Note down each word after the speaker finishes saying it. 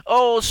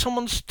oh,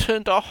 someone's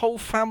turned our whole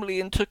family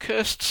into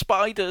cursed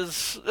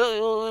spiders.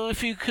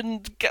 If you can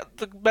get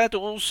the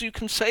medals, you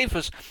can save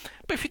us.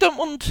 But if you don't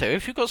want to,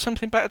 if you've got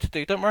something better to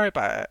do, don't worry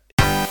about it.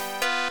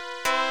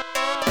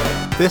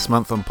 This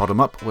month on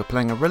Podemup, we're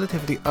playing a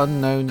relatively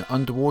unknown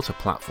underwater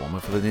platformer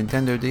for the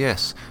Nintendo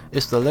DS.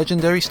 It's the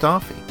Legendary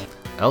Starfy.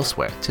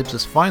 Elsewhere, Tibbs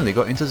has finally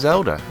got into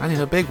Zelda, and in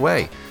a big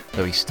way,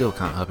 though he still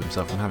can't help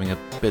himself from having a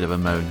bit of a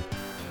moan.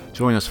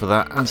 Join us for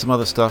that and some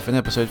other stuff in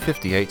episode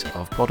 58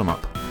 of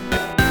Podemup.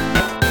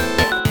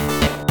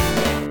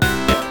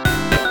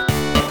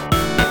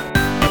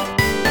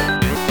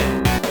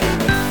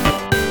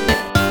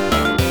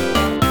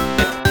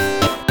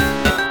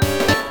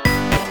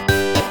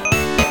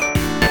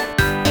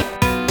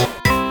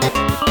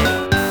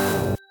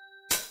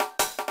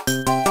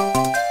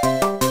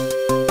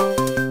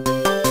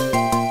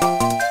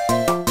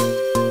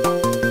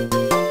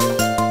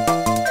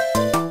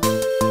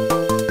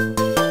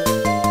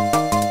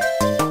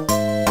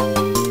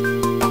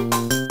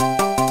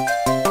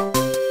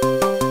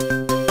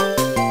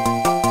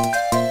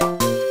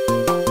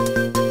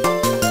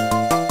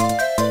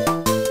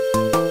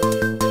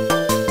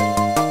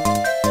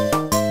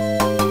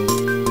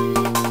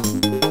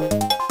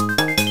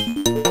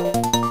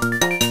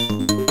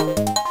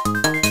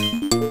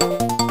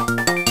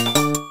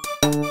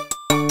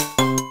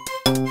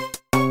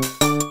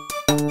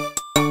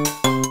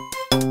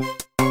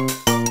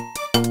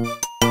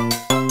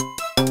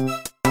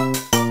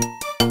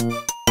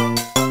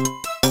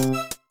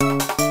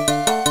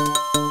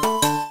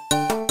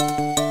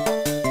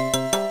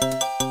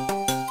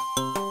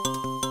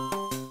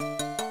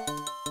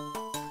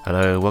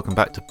 Hello, welcome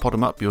back to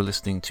Podemup. You're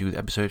listening to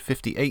episode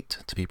 58,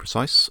 to be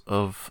precise,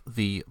 of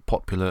the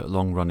popular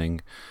long-running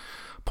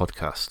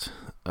podcast.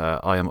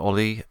 I am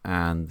Ollie,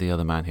 and the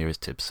other man here is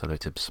Tibbs. Hello,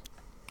 Tibbs.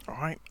 All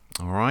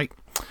right.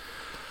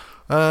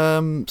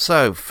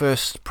 So,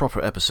 first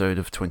proper episode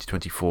of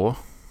 2024.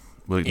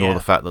 We'll ignore the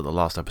fact that the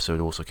last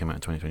episode also came out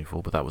in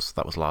 2024, but that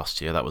was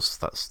last year.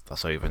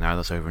 That's over now.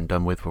 That's over and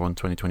done with. We're on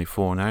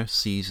 2024 now.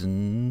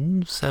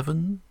 Season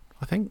 7,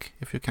 I think,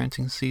 if you're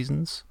counting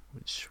seasons.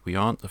 Which we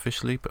aren't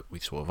officially, but we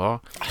sort of are.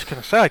 I was going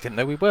to say, I didn't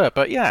know we were,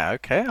 but yeah,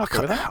 okay, I'll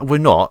go with that. We're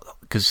not,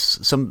 because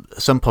some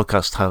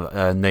podcasts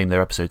have named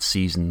their episode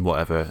season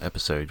whatever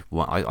episode.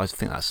 I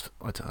think that's,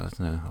 I don't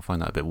know, I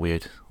find that a bit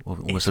weird.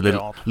 Almost a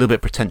little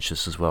bit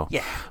pretentious as well.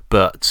 Yeah.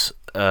 But,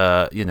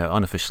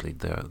 unofficially,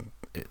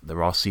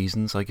 there are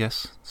seasons, I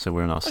guess. So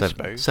we're in our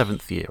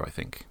seventh year, I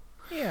think.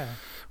 Yeah.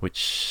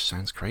 Which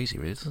sounds crazy,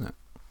 really, doesn't it?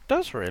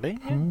 Does really,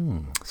 yeah.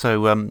 So,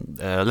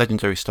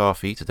 Legendary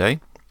Starfy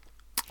today.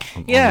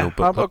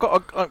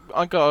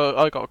 I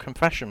got a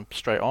confession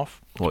straight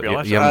off. What,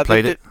 you haven't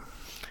played it?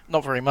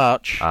 Not very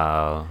much.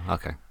 Oh,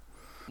 okay.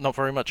 Not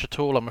very much at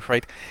all, I'm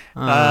afraid.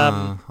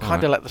 Kind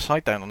of let the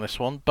side down on this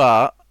one,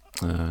 but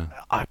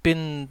I've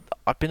been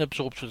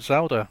absorbed with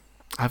Zelda.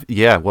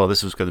 Well,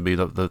 this was going to be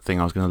the thing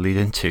I was going to lead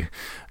into.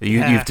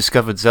 You've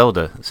discovered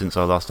Zelda since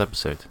our last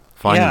episode.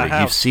 Finally,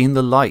 you've seen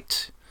the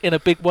light. In a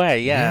big way,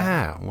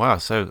 yeah. Yeah, wow.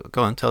 So,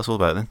 go on, tell us all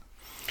about it then.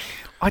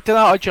 I don't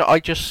know. I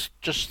just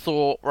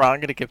thought, right, I'm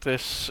going to give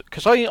this,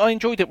 because I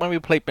enjoyed it when we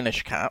played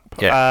Minish Cap.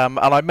 Yeah. And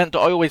I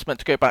always meant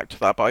to go back to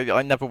that, but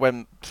I never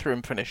went through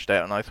and finished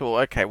it. And I thought,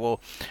 okay,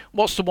 well,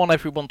 what's the one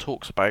everyone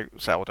talks about?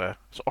 Zelda.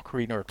 It's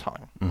Ocarina of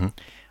Time. Mm-hmm.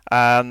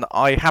 And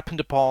I happened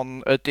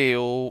upon a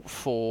deal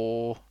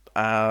for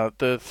the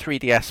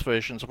 3DS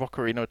versions of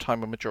Ocarina of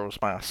Time and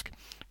Majora's Mask.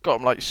 Got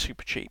them like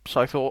super cheap. So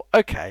I thought,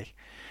 okay,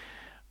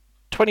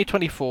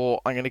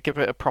 2024, I'm going to give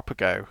it a proper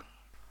go.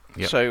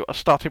 Yep. So I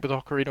started with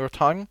Ocarina of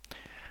Time,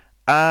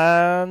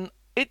 and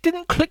it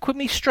didn't click with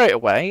me straight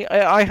away.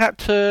 I had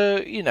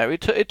to,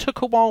 it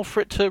took a while for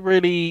it to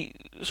really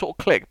sort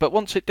of click, but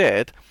once it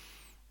did,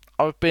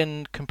 I've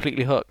been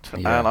completely hooked,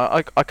 and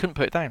I couldn't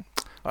put it down.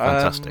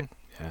 Fantastic.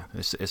 Yeah,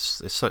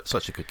 it's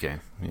such a good game.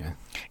 Yeah,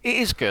 it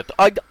is good.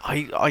 I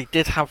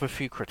did have a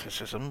few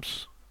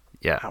criticisms.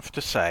 Yeah, I have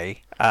to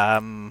say.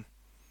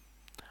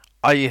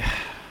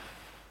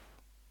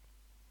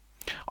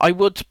 I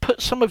would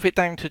put some of it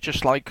down to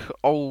just like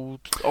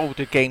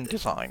older game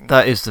design.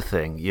 That is the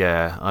thing,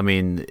 yeah. I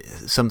mean,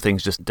 some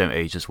things just don't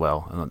age as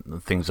well,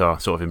 and things are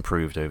sort of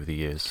improved over the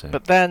years. So.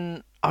 But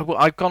then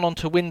I've gone on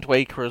to Wind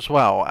Waker as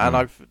well, and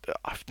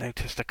I've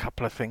noticed a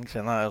couple of things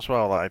in that as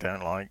well that I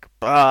don't like,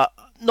 but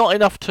not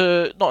enough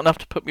to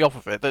put me off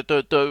of it.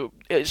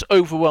 It's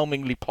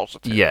overwhelmingly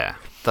positive. Yeah,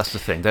 that's the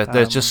thing.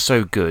 They're just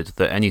so good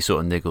that any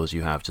sort of niggles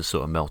you have just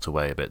sort of melt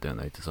away a bit, don't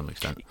they, to some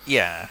extent?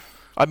 Yeah.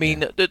 I mean,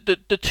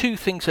 the two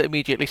things that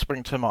immediately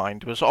spring to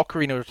mind was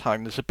Ocarina of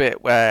Time. There's a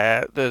bit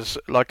where there's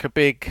like a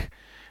big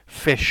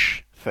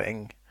fish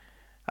thing,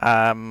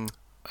 and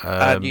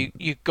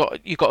you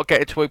got to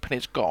get it to open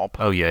its gob.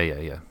 Oh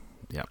yeah.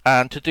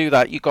 And to do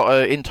that, you got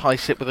to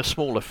entice it with a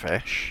smaller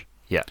fish.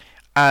 Yeah.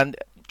 And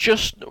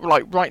just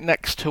like right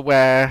next to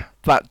where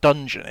that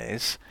dungeon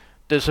is,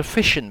 there's a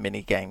fishing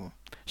mini game.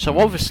 So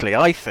obviously,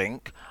 I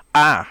think,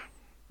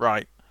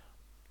 right,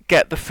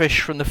 get the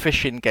fish from the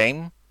fishing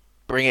game.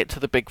 Bring it to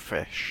the big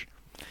fish.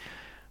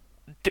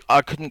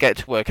 I couldn't get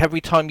it to work.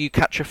 Every time you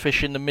catch a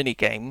fish in the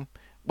minigame,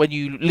 when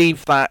you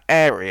leave that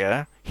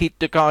area,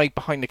 the guy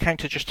behind the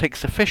counter just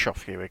takes the fish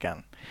off you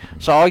again.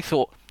 So I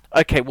thought,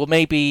 okay, well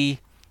maybe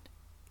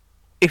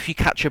if you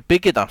catch a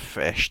big enough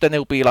fish, then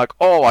he'll be like,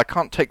 oh, I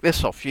can't take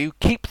this off you,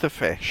 keep the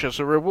fish as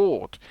a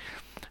reward.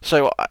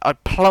 So I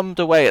plumbed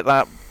away at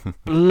that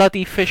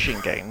bloody fishing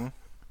game,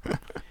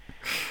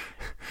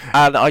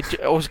 and I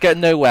was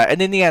getting nowhere.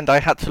 And in the end, I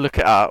had to look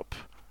it up,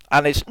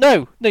 and it's,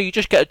 no, you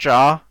just get a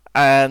jar,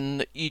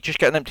 and you just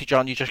get an empty jar,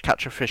 and you just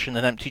catch a fish in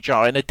an empty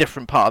jar in a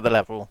different part of the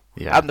level.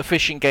 Yeah. And the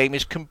fishing game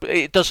is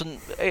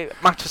it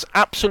matters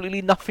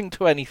absolutely nothing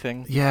to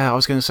anything. Yeah, I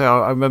was going to say,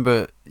 I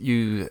remember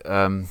you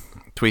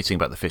tweeting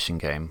about the fishing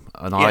game,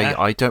 and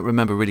I don't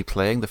remember really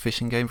playing the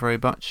fishing game very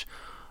much.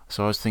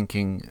 So I was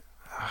thinking,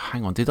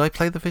 hang on, did I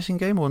play the fishing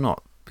game or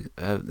not?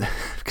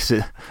 Because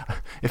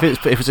if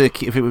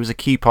it was a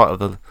key part of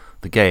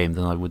the game,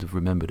 then I would have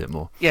remembered it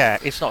more. Yeah,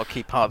 it's not a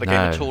key part of the game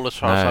at all, as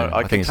far as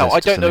I can tell. I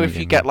don't know if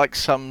you get like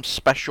some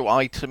special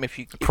item if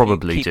you keep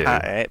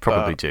at it.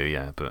 Probably do,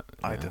 yeah, but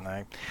I don't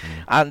know.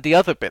 And the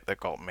other bit that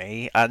got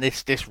me, and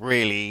this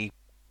really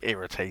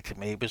irritated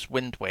me, was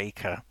Wind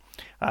Waker.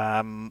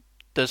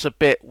 There's a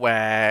bit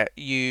where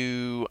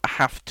you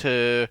have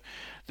to,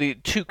 the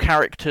two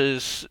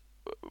characters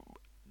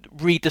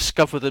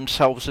rediscover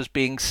themselves as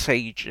being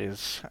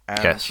sages,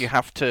 and you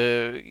have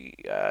to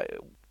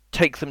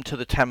take them to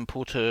the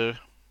temple to,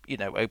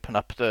 open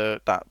up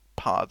that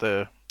part of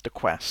the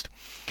quest.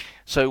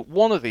 So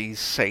one of these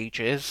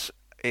sages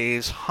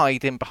is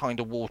hiding behind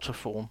a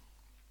waterfall,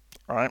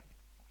 right?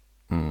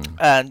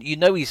 And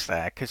he's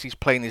there because he's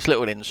playing his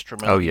little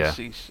instrument. Oh yeah,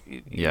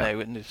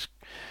 and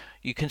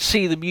you can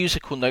see the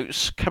musical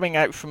notes coming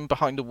out from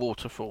behind the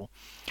waterfall.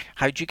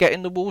 How'd you get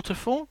in the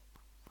waterfall?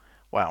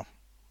 Well,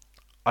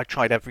 I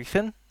tried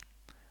everything.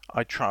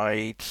 I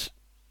tried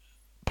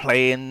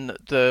playing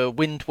the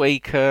Wind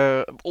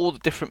Waker, all the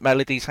different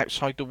melodies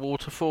outside the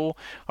waterfall.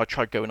 I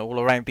tried going all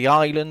around the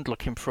island,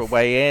 looking for a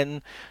way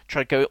in.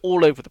 Tried going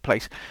all over the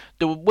place.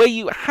 The way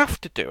you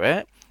have to do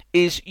it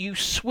is you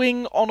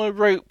swing on a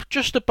rope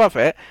just above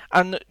it,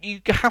 and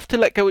you have to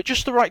let go at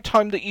just the right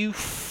time that you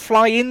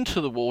fly into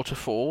the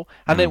waterfall,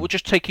 and it will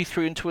just take you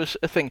through into a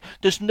thing.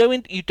 There's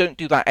you don't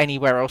do that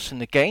anywhere else in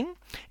the game.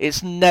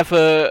 It's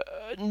never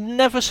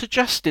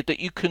suggested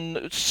that you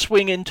can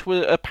swing into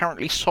an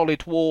apparently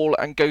solid wall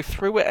and go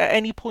through it at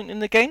any point in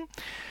the game.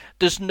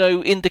 There's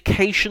no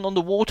indication on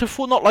the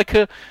waterfall, not like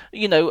a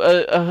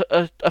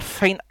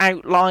faint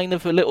outline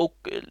of a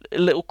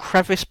little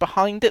crevice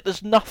behind it.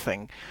 There's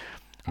nothing.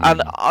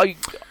 And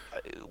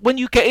when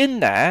you get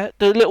in there,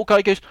 the little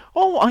guy goes,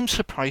 "Oh, I'm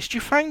surprised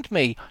you found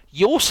me."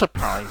 You're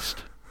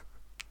surprised.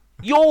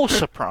 You're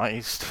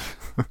surprised.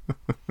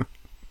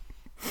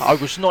 I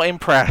was not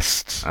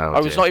impressed. Oh, I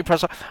was not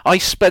impressed. I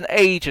spent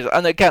ages,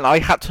 and again, I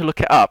had to look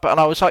it up,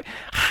 and I was like,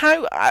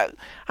 how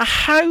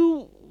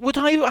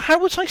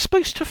was I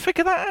supposed to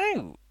figure that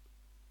out?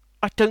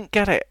 I don't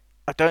get it.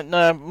 I don't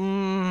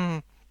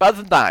know. But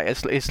other than that,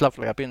 it's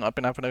lovely. I've been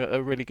having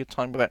a really good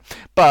time with it.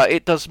 But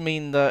it does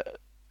mean that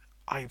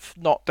I've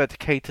not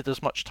dedicated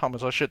as much time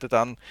as I should have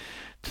done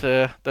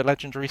to the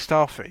Legendary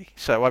Starfy.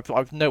 So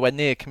I've nowhere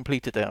near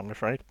completed it, I'm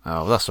afraid.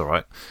 Oh, that's all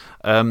right.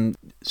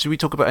 Should we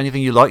talk about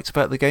anything you liked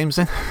about the games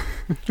then?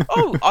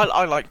 Oh,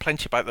 I like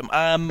plenty about them.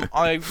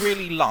 I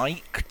really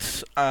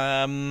liked.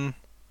 It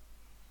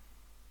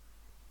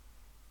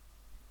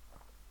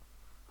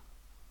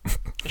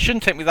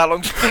shouldn't take me that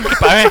long to think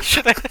about it,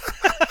 should it?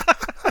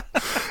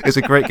 It's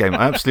a great game.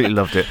 I absolutely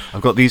loved it.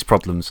 I've got these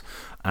problems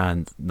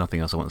and nothing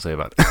else I want to say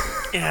about it.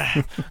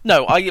 Yeah.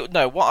 No,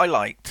 what I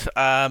liked.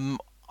 I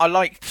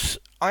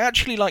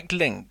actually liked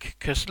Link,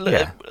 because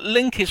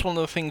Link is one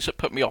of the things that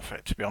put me off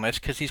it, to be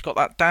honest, because he's got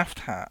that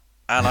daft hat,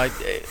 and I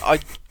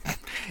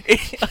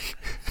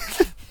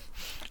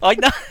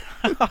know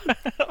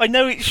I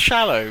know it's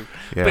shallow,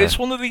 but it's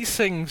one of these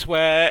things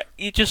where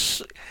you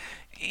just.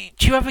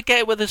 Do you ever get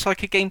it where there's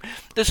like a game?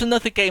 There's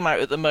another game out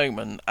at the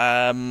moment.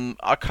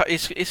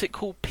 Is it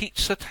called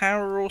Pizza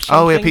Tower or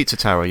something? Oh yeah, Pizza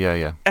Tower.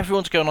 Yeah.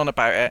 Everyone's going on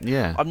about it.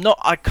 Yeah.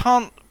 I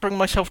can't bring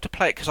myself to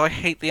play it because I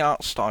hate the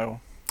art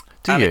style.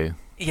 Do you?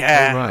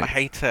 Yeah, oh, right. I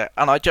hate it,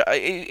 and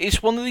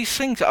it's one of these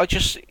things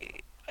that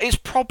it's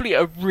probably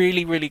a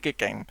really, really good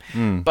game,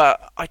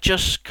 but I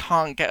just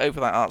can't get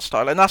over that art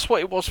style, and that's what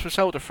it was for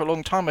Zelda for a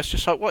long time. It's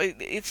just like, what?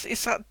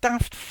 It's that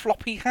daft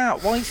floppy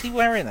hat. Why is he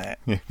wearing it?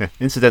 Yeah.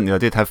 Incidentally, I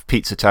did have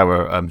Pizza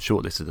Tower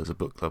shortlisted as a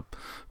book club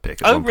pick.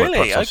 Oh,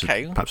 really?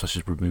 Okay. Perhaps I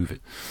should remove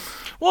it.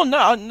 Well, no.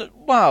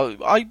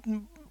 I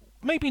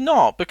maybe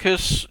not,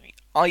 because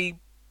I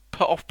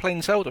put off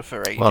playing Zelda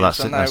for ages. Well,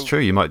 that's true.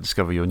 You might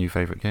discover your new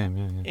favourite game.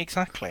 Yeah.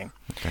 Exactly.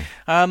 Okay.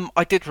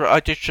 I did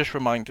just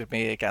reminded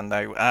me again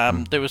though.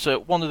 There was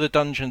one of the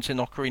dungeons in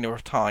Ocarina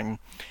of Time.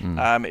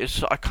 I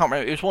can't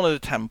remember. It was one of the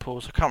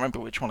temples. I can't remember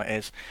which one it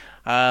is.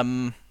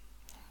 I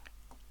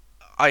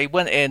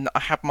went in. I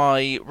had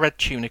my red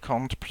tunic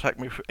on to protect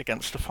me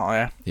against the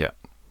fire. Yeah.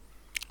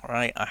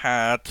 Right. I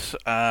had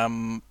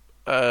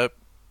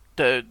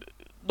the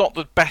not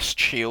the best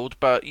shield,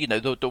 but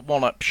the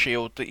one-up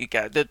shield that you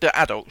get, the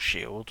adult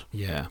shield.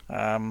 Yeah.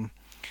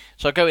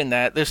 So I go in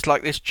there. There's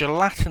like this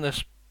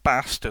gelatinous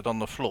bastard on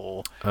the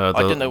floor. I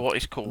don't know what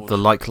he's called. The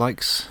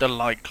likes. The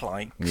likes.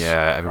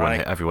 Yeah,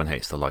 right? everyone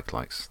hates the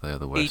likes. They're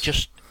the worst. He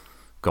just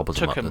gobbles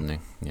them took up, 'em.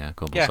 doesn't he? Yeah,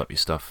 gobbles up your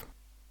stuff.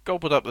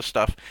 Gobbled up the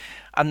stuff,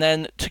 and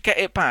then to get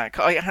it back,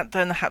 I had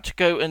to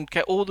go and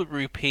get all the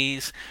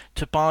rupees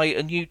to buy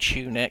a new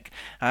tunic,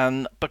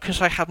 and because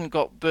I hadn't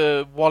got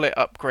the wallet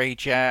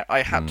upgrade yet,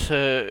 I had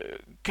to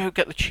go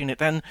get the tunic,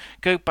 then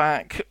go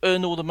back,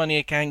 earn all the money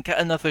again, get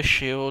another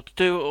shield,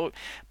 do it all,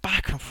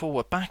 back and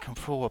forward, back and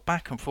forward,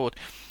 back and forward.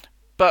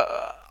 But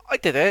I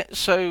did it,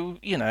 so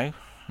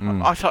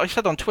I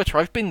said on Twitter,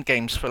 I've been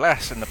games for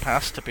less in the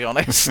past, to be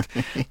honest.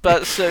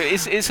 But so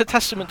it's a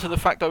testament to the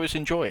fact I was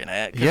enjoying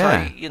it.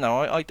 Yeah.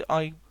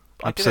 I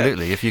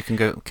Absolutely. did it. If you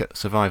can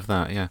survive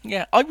that, yeah.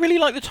 Yeah, I really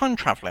like the time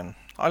travelling.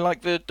 I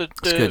like the. It's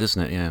good,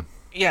 isn't it? Yeah.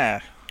 Yeah.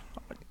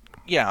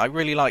 Yeah, I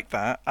really like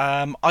that.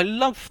 I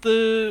love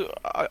the.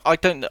 I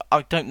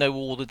don't know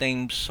all the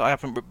names. I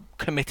haven't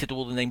committed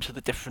all the names of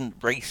the different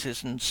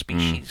races and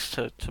species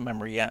to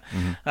memory yet.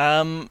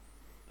 Mm-hmm.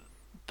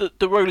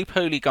 The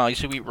roly-poly guys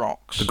who eat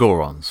rocks. The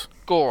Gorons.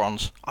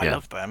 I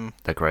love them.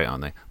 They're great,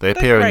 aren't they? They're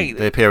great.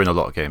 They appear in a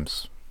lot of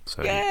games.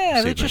 So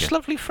yeah, they're just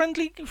lovely,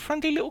 friendly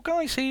little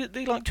guys.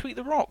 They like to eat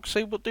the rocks.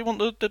 They want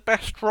the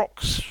best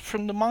rocks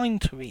from the mine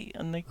to eat,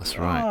 and that's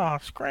right.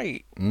 It's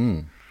great.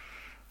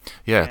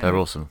 Yeah, they're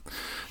awesome.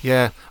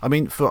 Yeah, I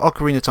mean, for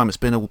Ocarina of Time, it's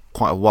been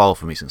quite a while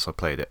for me since I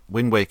played it.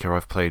 Wind Waker,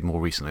 I've played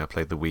more recently. I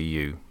played the Wii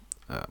U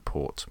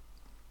port.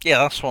 Yeah,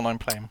 that's what I'm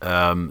playing.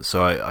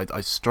 So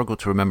I struggle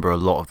to remember a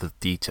lot of the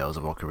details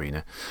of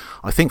Ocarina.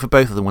 I think for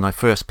both of them, when I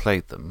first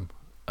played them,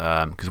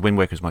 because Wind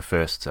Waker was my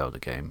first Zelda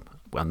game,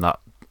 and that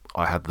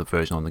I had the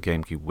version on the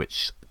GameCube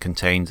which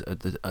contained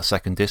a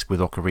second disc with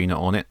Ocarina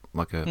on it,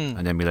 like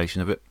an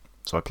emulation of it.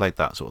 So I played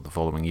that sort of the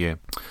following year.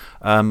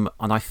 And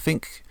I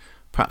think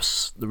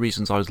perhaps the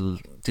reasons I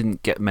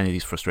didn't get many of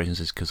these frustrations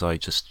is because I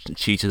just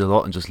cheated a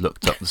lot and just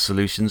looked up the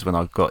solutions when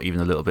I got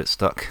even a little bit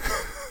stuck.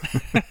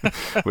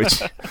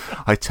 Which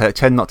I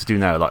tend not to do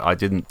now. Like I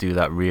didn't do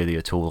that really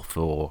at all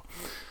for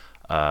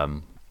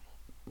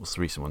what's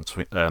the recent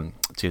one?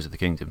 Tears of the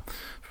Kingdom.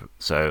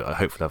 So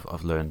hopefully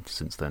I've learned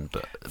since then.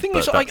 But the thing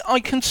is, I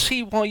can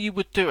see why you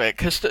would do it,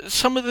 because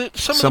some of the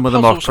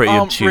them are pretty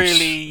aren't obtuse.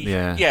 Really,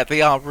 yeah,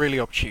 they are really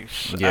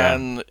obtuse. Yeah.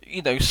 And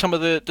some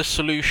of the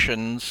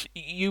solutions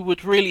you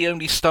would really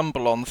only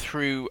stumble on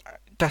through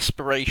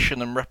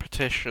desperation and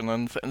repetition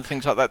and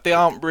things like that. They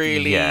aren't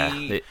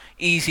really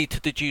easy to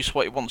deduce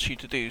what it wants you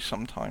to do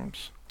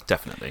sometimes.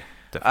 Definitely.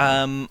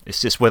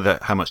 It's just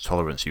how much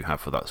tolerance you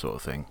have for that sort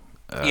of thing.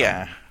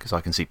 Because I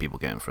can see people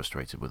getting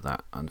frustrated with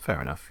that, and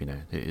fair enough.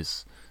 It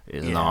is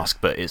an ask,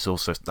 but it's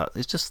also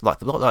it's just like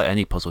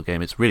any puzzle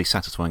game. It's really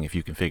satisfying if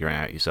you can figure it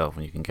out yourself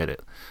and you can get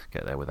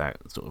there without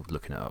sort of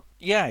looking it up.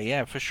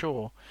 Yeah, for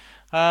sure.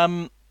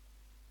 I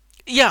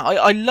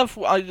love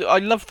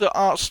the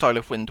art style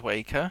of Wind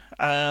Waker,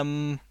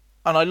 and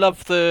I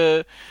love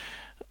the.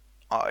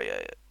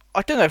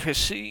 I don't know if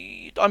it's.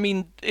 I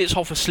mean, it's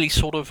obviously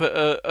sort of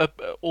a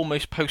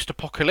almost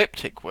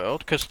post-apocalyptic world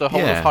because the whole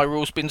of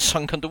Hyrule's been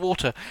sunk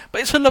underwater. But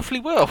it's a lovely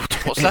world.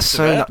 What's left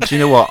of it? Do you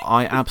know what?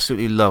 I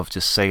absolutely love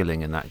just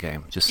sailing in that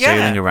game. Just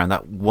sailing around,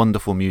 that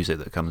wonderful music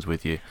that comes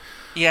with you.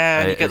 Yeah,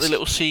 and you get the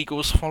little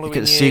seagulls following you. You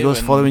get the seagulls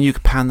following you. You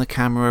can pan the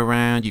camera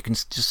around. You can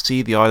just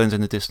see the islands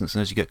in the distance,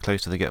 and as you get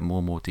closer, they get more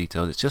and more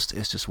detailed. It's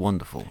just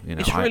wonderful.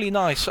 It's really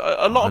nice.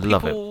 A lot of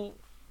people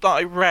that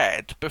I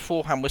read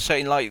beforehand were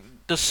saying like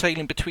the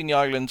sailing between the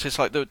islands is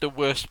like the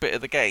worst bit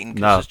of the game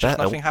because there's just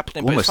nothing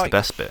happening. Almost but the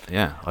best bit.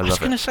 Yeah, I was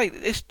going to say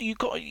you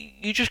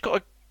just got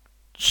to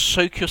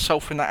soak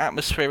yourself in that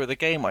atmosphere of the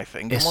game. I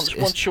think, and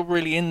once you're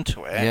really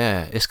into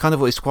it, it's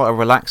quite a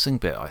relaxing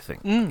bit. I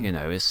think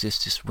it's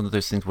just one of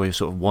those things where you're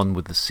sort of one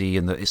with the sea,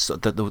 and it's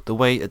the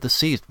way the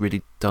sea is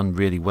really done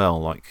really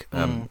well. Like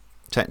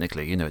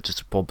technically, it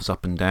just bobs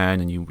up and down,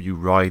 and you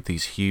ride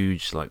these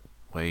huge like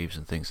waves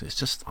and things. It's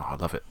just I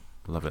love it.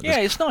 Yeah,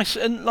 it's nice,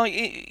 and like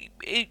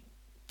it.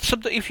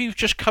 If you've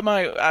just come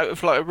out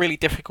of like a really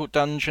difficult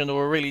dungeon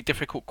or a really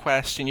difficult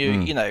quest, and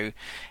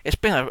it's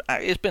been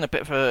a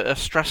bit of a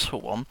stressful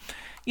one,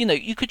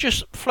 you could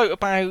just float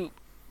about,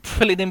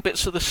 filling in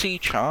bits of the sea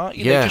chart.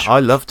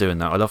 I love doing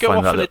that. I love go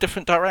off in a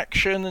different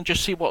direction and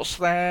just see what's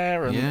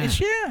there. And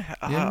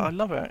I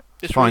love it.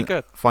 It's really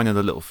good. Finding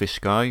the little fish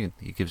guy,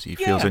 he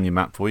fills in your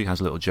map for you, has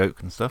a little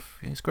joke and stuff.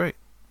 Yeah, it's great.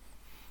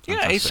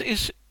 Fantastic.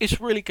 Yeah,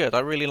 it's really good. I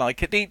really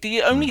like it.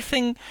 The only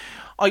thing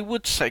I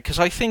would say, because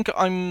I think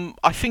I'm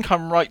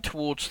right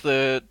towards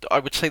I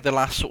would say the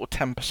last sort of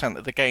 10%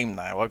 of the game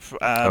now.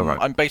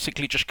 I'm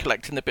basically just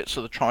collecting the bits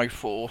of the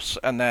Triforce,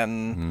 and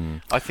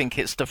then I think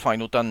it's the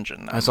final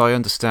dungeon now. As I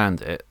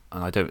understand it,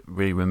 and I don't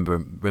really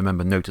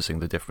remember noticing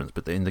the difference,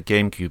 but in the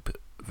GameCube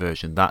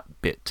version,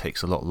 that bit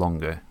takes a lot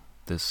longer.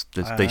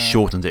 They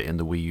shortened it in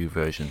the Wii U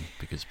version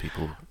because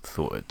people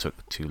thought it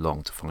took too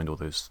long to find all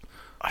those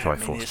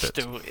Triforce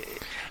bits.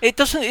 It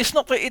doesn't. It's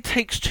not that it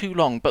takes too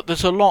long, but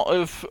there's a lot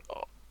of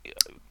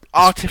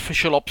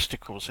artificial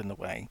obstacles in the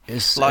way.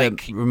 It's,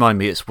 like, remind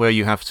me, it's where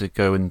you have to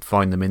go and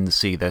find them in the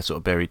sea. They're sort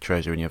of buried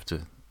treasure, and you have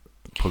to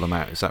pull them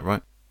out. Is that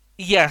right?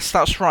 yes,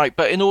 that's right.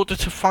 But in order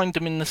to find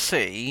them in the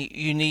sea,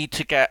 you need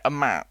to get a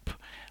map.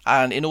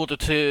 And in order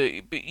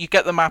to, you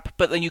get the map,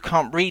 but then you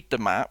can't read the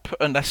map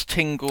unless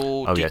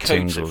Tingle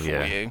decodes it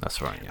for you.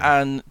 That's right.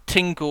 Yeah. And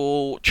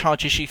Tingle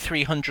charges you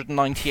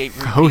 398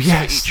 rupees Oh yes,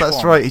 for each that's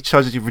one. right. He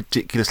charges you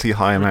ridiculously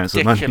high amounts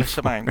of money. Ridiculous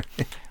amount.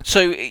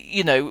 So,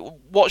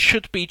 what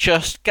should be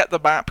just get the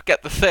map,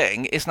 get the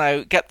thing, is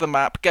now get the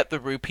map, get the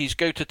rupees,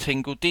 go to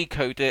Tingle,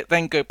 decode it,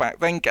 then go back,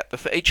 then get the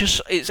thing.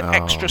 It's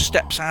extra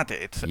steps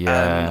added.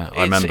 Yeah,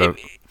 I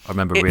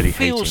remember really hating It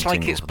feels like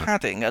Tingle it's for that.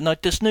 padding, and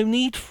there's no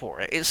need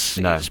for it.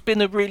 It's been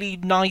a really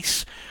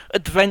nice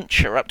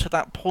adventure up to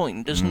that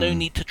point. There's no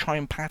need to try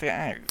and pad it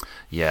out.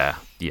 Yeah,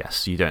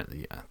 yes, you don't.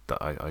 Yeah,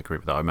 I agree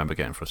with that. I remember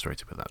getting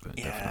frustrated with that, but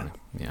definitely,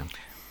 yeah.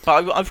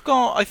 But I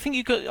think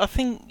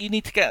you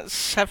need to get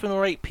 7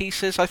 or 8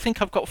 pieces. I think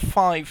I've got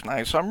 5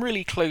 now, so I'm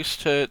really close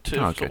to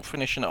sort of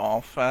finishing it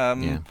off.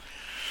 Yeah.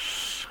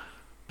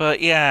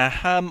 But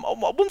yeah,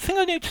 one thing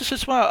I noticed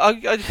as well,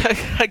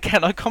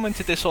 I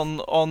commented this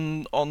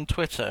on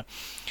Twitter,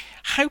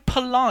 how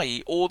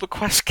polite all the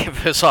quest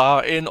givers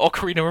are in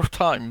Ocarina of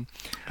Time.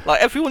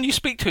 Like, everyone you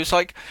speak to is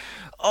like,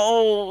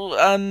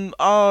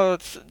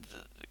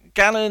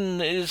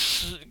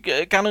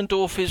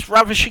 Ganondorf is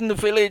ravishing the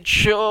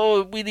village.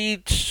 Oh, we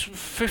need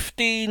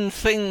 15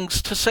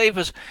 things to save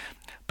us.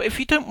 But if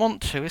you don't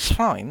want to, it's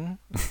fine.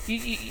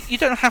 You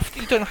don't have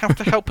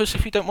to help us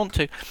if you don't want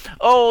to.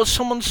 Oh,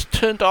 someone's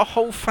turned our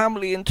whole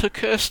family into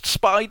cursed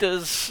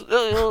spiders.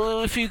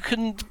 If you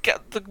can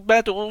get the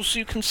medals,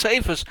 you can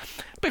save us.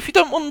 But if you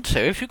don't want to,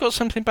 if you've got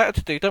something better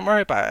to do, don't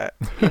worry about it.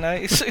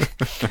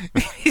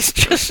 It's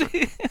just.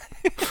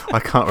 I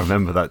can't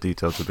remember that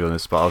detail, to be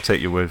honest, but I'll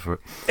take your word for it.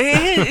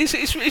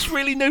 It's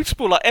really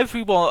noticeable. Like,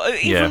 everyone,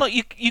 even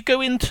like you go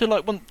into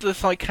like one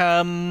there's like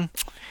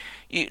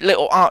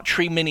little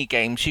archery mini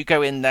games. You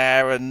go in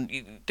there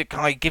and the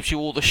guy gives you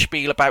all the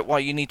spiel about why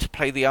you need to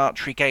play the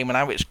archery game and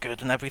how it's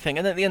good and everything,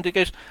 and at the end it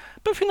goes,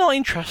 but if you're not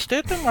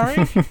interested, don't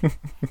worry.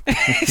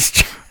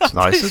 It's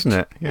nice, isn't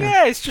it?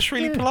 Yeah, it's just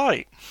really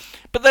polite.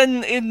 But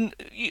then in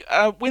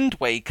Wind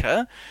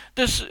Waker,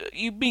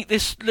 you meet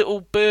this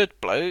little bird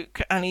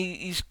bloke, and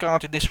he's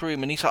guarding this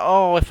room, and he's like,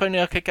 oh, if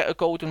only I could get a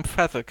golden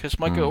feather, because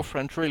my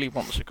girlfriend really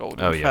wants a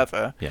golden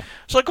feather. Yeah.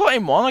 So I got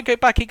him one. I go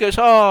back, he goes,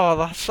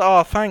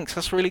 thanks,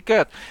 that's really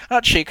good.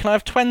 Actually, can I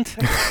have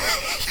 20?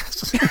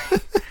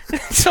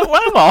 So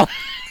am I?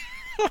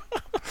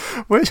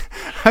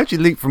 How'd you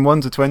leap from 1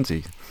 to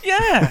 20?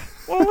 Yeah.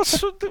 Well,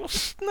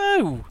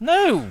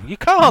 no, you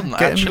can't.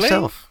 Get actually. him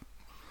yourself.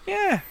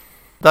 Yeah.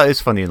 That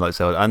is funny in like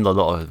Zelda and a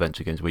lot of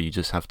adventure games where you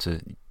just have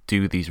to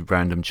do these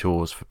random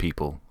chores for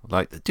people.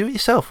 Like, do it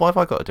yourself. Why have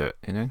I got to do it?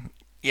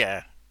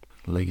 Yeah.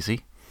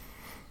 Lazy.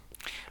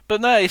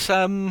 But no, it's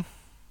I've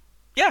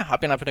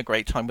been having a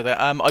great time with it.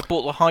 I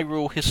bought the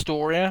Hyrule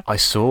Historia. I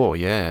saw,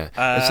 yeah.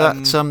 Is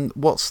that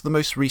what's the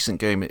most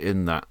recent game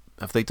in that?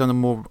 Have they done a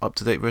more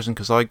up-to-date version?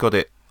 Because I got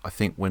it, I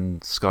think,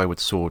 when Skyward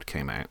Sword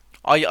came out.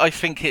 I don't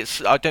think it's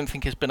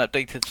been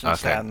updated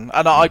since then.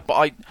 And I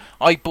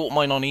bought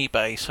mine on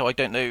eBay, so I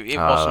don't know. It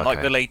wasn't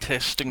like the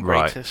latest and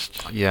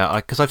greatest. Right. Yeah,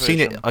 because I've seen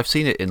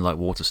it in like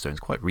Waterstones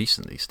quite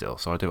recently still.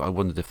 So I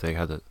wondered if they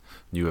had a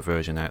newer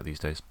version out these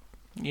days.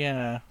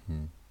 Yeah.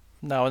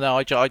 No,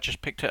 I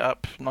just picked it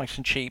up nice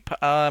and cheap.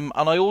 And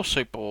I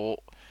also bought,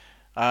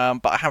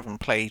 but I haven't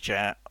played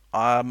yet,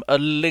 A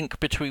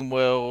Link Between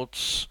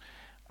Worlds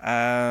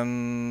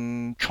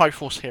and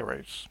Triforce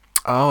Heroes.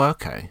 Oh,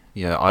 okay.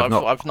 Yeah,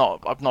 I've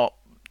not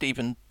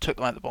even took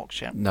them out of the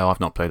box yet. No, I've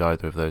not played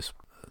either of those.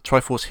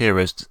 Triforce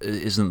Heroes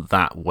isn't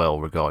that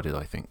well regarded,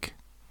 I think,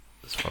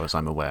 as far as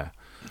I'm aware.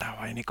 No,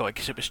 I only got it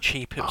because it was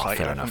cheap. It was like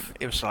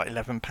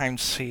 £11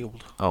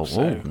 sealed.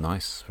 Oh,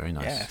 nice, very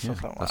nice. Yeah, so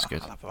that's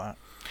good. I'll have that.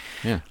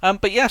 Yeah.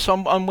 But yes,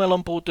 I'm well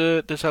on board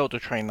the Zelda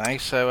train now.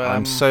 So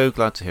I'm so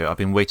glad to hear it. I've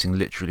been waiting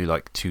literally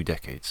like 2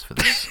 decades for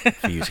this,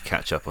 for you to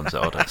catch up on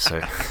Zelda.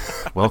 So,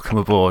 welcome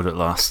aboard at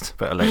last.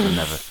 Better late than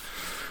never.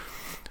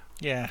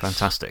 Yeah.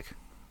 Fantastic.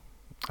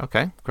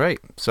 Okay, great.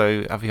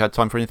 So, have you had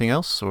time for anything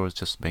else, or is it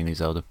just mainly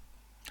Zelda?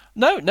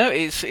 No,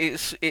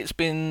 it's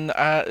been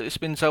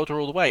Zelda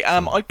all the way.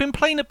 I've been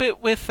playing a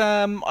bit with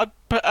I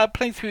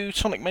played through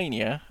Sonic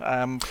Mania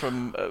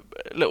from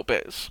little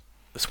bits.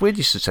 It's weird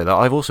you should say that.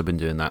 I've also been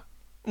doing that.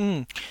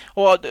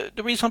 Well,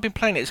 the reason I've been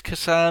playing it is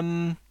because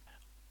I've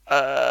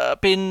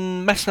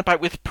been messing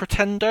about with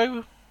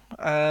Pretendo,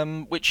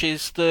 which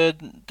is the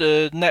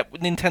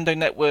Nintendo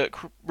Network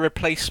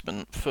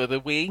replacement for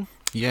the Wii.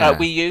 Yeah.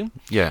 Wii U.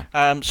 Yeah.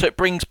 So it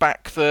brings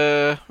back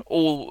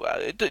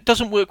it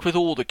doesn't work with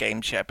all the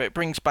games yet, but it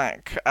brings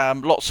back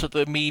lots of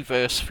the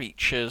Miiverse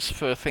features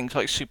for things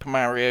like Super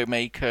Mario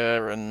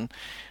Maker and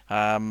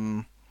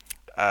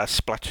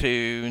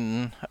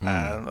Splatoon,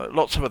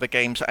 lots of other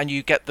games, and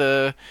you get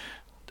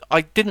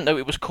I didn't know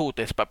it was called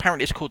this, but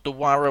apparently it's called the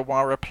Wara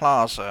Wara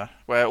Plaza,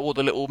 where all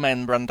the little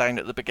men run down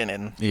at the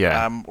beginning.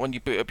 Yeah. When you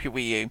boot up your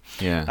Wii U.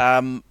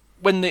 Yeah.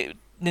 When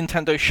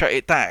Nintendo shut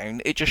it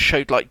down, it just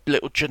showed like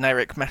little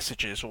generic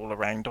messages all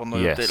around on the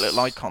little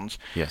icons.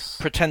 Yes.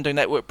 Pretendo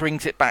Network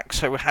brings it back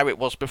so how it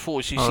was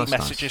before, so you see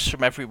messages nice.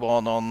 from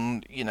everyone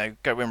on,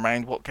 going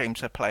around what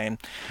games they're playing.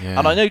 Yeah.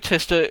 And I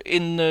noticed that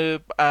in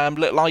the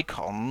little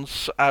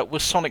icons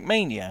was Sonic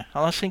Mania,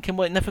 and I was thinking,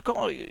 well, it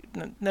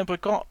never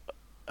got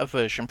a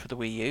version for the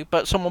Wii U,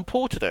 but someone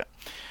ported it.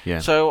 Yeah.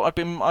 So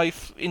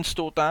I've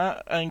installed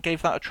that and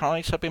gave that a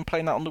try. So I've been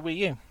playing that on the Wii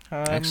U.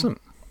 Excellent.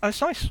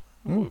 It's nice.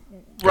 Runs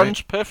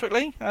Runs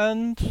perfectly,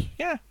 and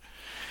yeah,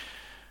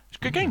 it's a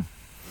good game.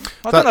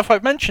 I don't know if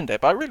I've mentioned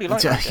it, but I really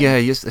like it. Yeah,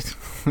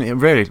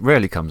 it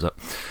rarely comes up.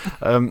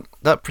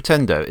 That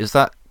Pretendo, is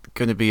that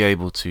going to be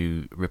able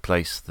to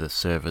replace the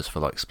servers for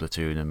like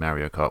Splatoon and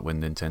Mario Kart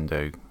when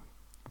Nintendo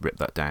rip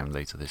that down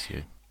later this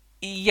year?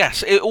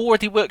 Yes, it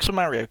already works for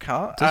Mario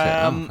Kart. Does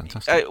it?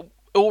 Fantastic.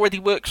 It already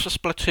works for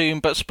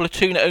Splatoon, but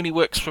Splatoon only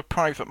works for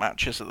private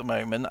matches at the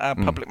moment.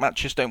 Public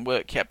matches don't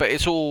work yet, but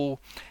it's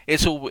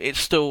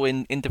still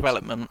in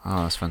development.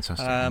 Oh, that's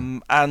fantastic.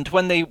 And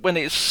when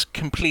it's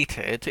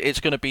completed, it's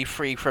going to be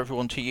free for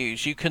everyone to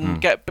use. You can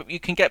get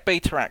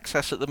beta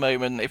access at the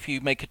moment if you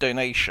make a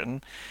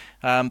donation.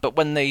 But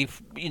when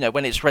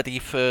when it's ready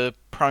for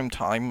prime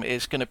time,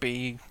 it's going to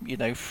be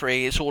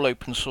free. It's all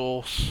open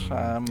source.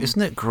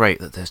 Isn't it great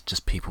that there's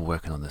just people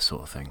working on this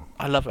sort of thing?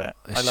 I love it.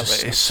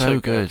 It's so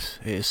good.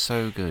 It is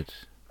so good.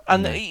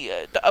 And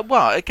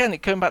again,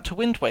 going back to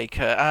Wind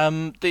Waker,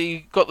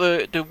 the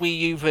Wii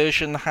U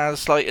version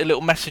has like a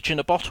little message in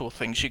a bottle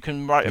thing. So you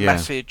can write a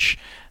message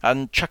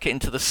and chuck it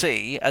into the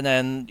sea, and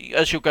then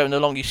as you're going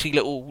along, you see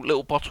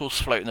little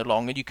bottles floating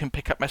along, and you can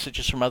pick up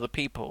messages from other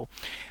people.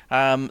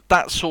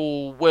 That's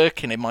all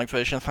working in my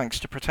version thanks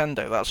to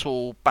Pretendo. That's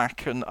all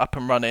back and up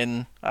and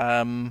running.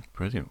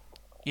 Brilliant.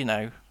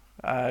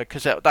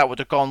 Because that would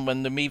have gone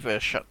when the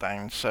Miiverse shut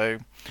down. So,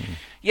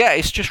 yeah,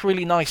 it's just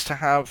really nice to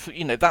have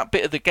that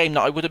bit of the game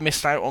that I would have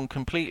missed out on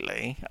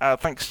completely,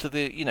 thanks to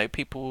the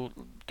people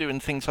doing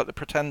things like the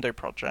Pretendo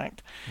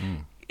project.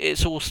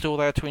 It's all still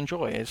there to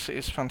enjoy.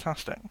 It's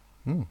fantastic.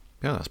 Yeah,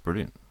 that's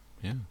brilliant.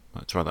 Yeah,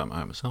 I'd try that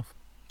out myself.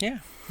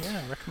 Yeah,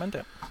 I recommend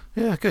it.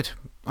 Yeah, good.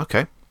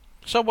 Okay.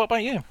 So, what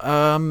about you?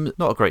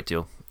 Not a great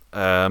deal.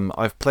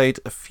 I've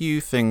played a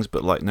few things,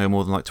 but like no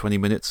more than like 20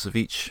 minutes of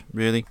each,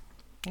 really.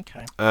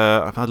 Okay.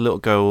 I've had a little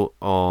go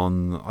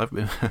on.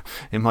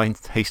 In my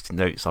hasty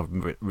notes, I've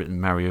written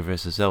Mario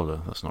versus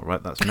Zelda. That's not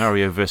right. That's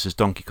Mario versus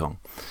Donkey Kong.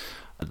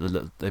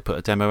 They put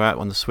a demo out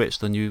on the Switch,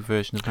 the new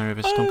version of Mario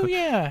vs. Donkey Kong.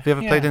 Yeah. Have you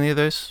ever played any of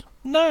those?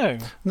 No.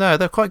 No,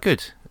 they're quite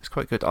good. It's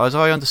quite good. As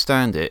I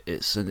understand it,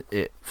 it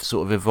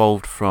sort of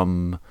evolved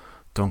from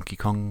Donkey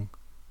Kong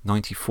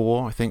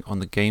 94, I think, on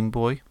the Game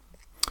Boy,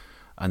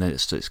 and then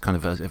it's kind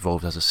of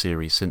evolved as a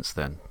series since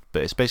then.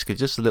 But it's basically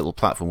just a little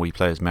platform where you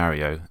play as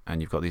Mario, and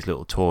you've got these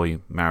little toy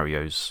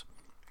Marios.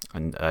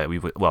 And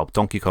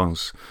Donkey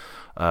Kong's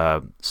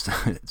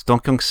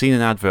seen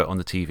an advert on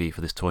the TV for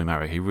this toy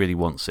Mario. He really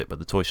wants it, but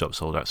the toy shop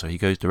sold out, so he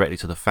goes directly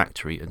to the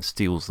factory and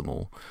steals them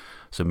all.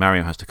 So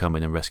Mario has to come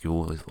in and rescue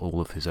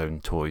all of his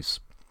own toys.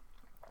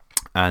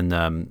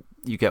 And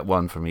you get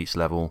one from each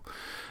level,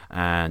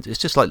 and it's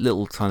just like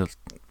little kind of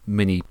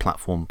mini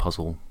platform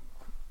puzzle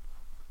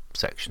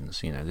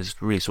sections. They're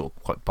just really sort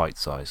of quite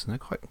bite-sized, and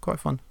they're quite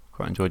fun.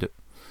 Quite enjoyed it.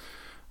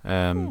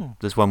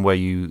 There's one where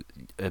it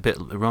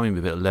reminded me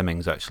a bit of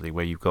Lemmings actually,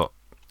 where you've got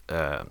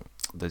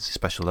there's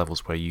special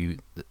levels where you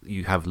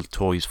have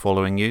toys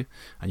following you,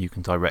 and you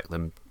can direct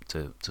them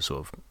to sort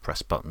of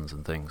press buttons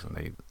and things,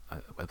 and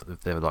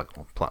they're like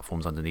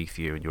platforms underneath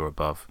you and you're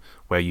above.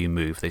 Where you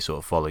move, they sort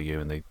of follow you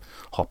and they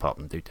hop up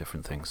and do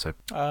different things. So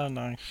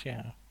nice,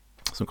 yeah.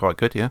 Some quite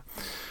good, yeah.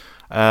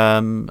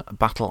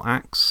 Battle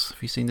Axe.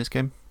 Have you seen this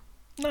game?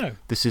 No.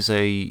 This is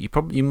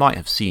you might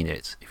have seen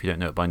it if you don't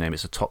know it by name.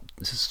 It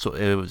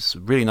was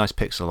really nice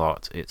pixel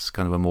art. It's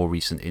kind of a more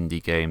recent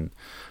indie game.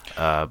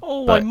 I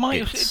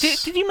might have.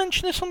 Did you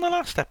mention this on the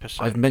last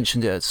episode? I've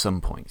mentioned it at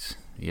some point.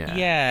 Yeah.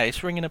 Yeah,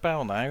 it's ringing a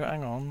bell now.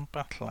 Hang on,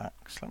 Battle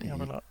Axe. Let me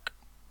have a look.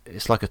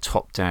 It's like a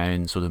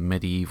top-down sort of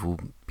medieval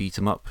beat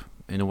 'em up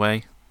in a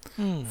way.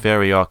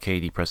 Very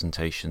arcadey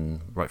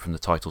presentation right from the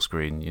title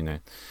screen.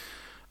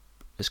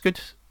 It's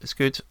good. It's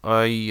good.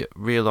 I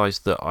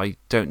realised that I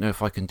don't know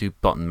if I can do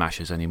button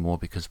mashes anymore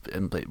because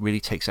it really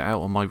takes it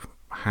out on my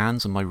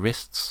hands and my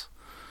wrists.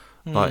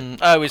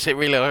 Is it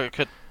really?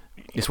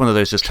 It's one of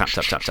those just tap,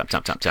 tap, tap, tap,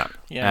 tap, tap, tap.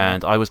 Yeah.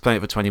 And I was playing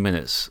it for 20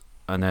 minutes,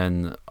 and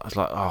then I was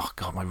like, oh,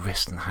 God, my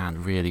wrist and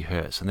hand really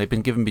hurts. And they've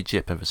been giving me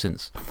jip ever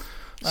since.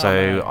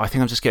 So I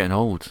think I'm just getting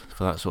old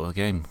for that sort of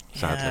game,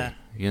 sadly.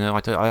 Yeah.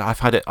 I've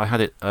had it. I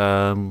had it,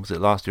 was it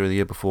last year or the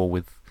year before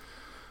with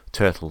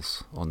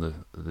Turtles on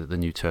the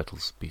new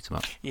Turtles beat 'em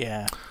up.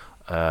 Yeah.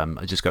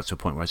 I just got to a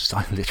point where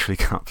I literally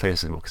can't play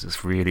this anymore because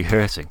it's really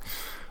hurting.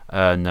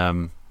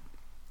 And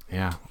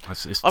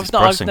it's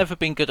I've never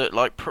been good at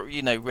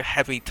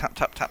heavy tap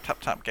tap tap tap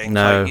tap games.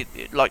 No.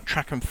 Like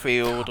track and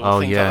field or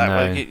things like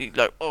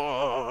that. No.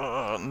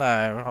 Where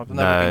No, I've never been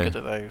No, good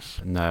at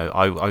those. no,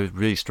 I was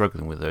really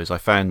struggling with those. I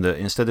found that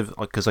instead of,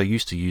 because I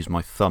used to use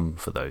my thumb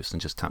for those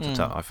and just tap tap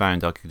tap, I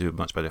found I could do it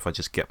much better if I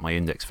just get my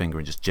index finger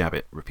and just jab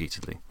it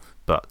repeatedly.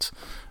 But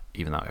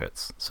even that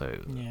hurts, so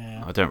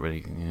Yeah. I don't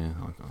really. Yeah,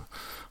 I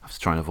have to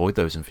try and avoid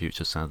those in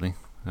future, sadly.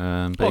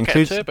 But Or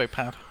includes, get a turbo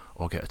pad.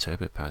 or get a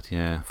turbo pad.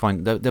 Yeah,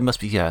 find there must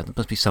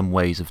be some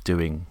ways of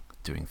doing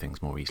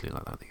things more easily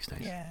like that these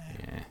days.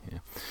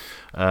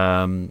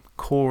 Yeah.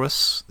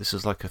 Chorus. This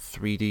is like a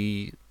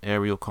 3D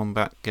aerial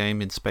combat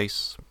game in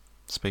space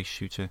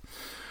shooter.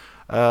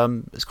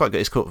 It's quite good.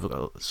 It's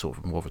sort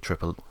of more of a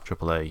triple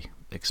A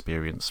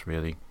experience,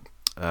 really.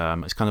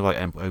 It's kind of like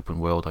open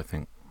world, I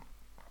think.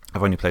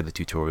 I've only played the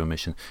tutorial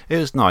mission. It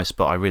was nice,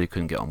 but I really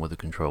couldn't get on with the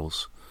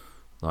controls.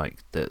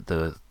 Like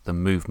the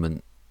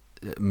movement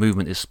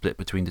is split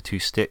between the two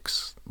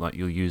sticks. Like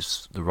you'll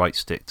use the right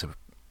stick to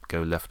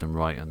go left and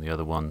right, and the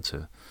other one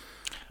to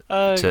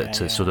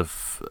sort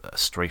of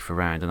strafe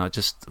around. And I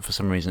just, for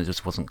some reason, it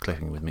just wasn't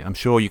clicking with me. I'm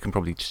sure you can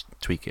probably just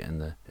tweak it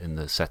in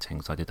the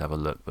settings. I did have a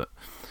look, but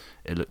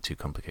it looked too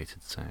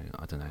complicated. So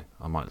I don't know.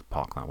 I might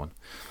park that one.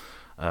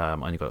 I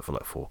only got it for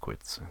like £4,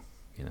 so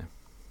you know.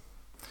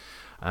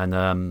 And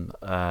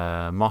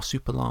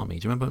Marsupilami.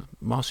 Do you remember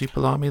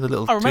Marsupilami? The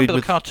little I remember dude the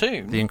with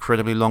cartoon. the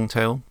incredibly long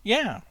tail.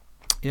 Yeah.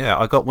 Yeah,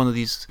 I got one of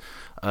these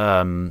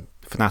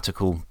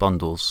fanatical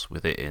bundles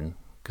with it in,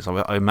 because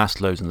I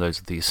amassed loads and loads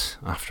of these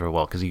after a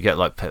while, because you get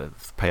like pay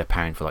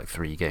 £1 for like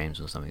 3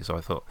 games or something. So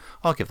I thought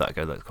I'll give that a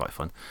go. That's quite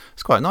fun.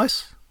 It's quite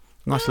nice.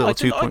 Nice little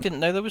 2 I didn't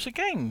know there was a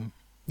game.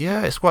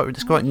 Yeah, it's quite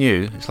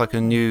new. It's like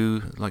a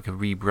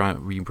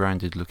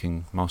rebranded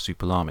looking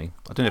Marsupilami.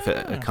 I don't know if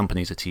it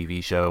accompanies a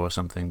TV show or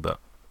something,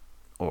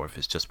 or if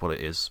it's just what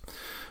it is.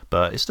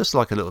 But it's just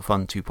like a little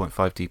fun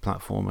 2.5D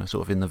platformer,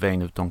 sort of in the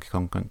vein of Donkey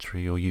Kong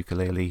Country or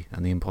Yooka-Laylee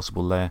and the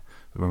Impossible Lair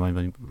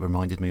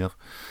reminded me of.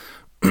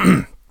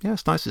 Yeah,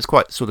 it's nice. It's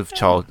quite sort of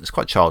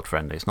child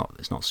friendly. It's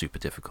not super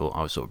difficult.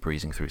 I was sort of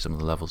breezing through some of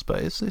the levels,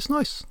 but it's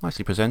nice,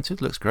 nicely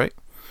presented. Looks great.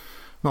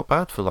 Not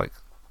bad for like,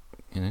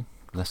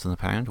 less than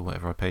 £1 or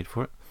whatever I paid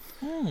for it.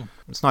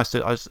 It's nice.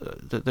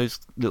 Those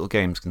little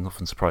games can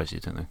often surprise you,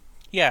 don't they?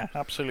 Yeah,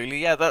 absolutely.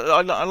 Yeah,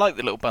 I like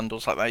the little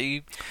bundles like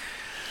that.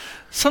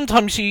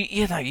 Sometimes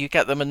you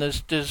get them, and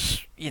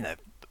there's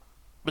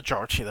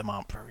majority of them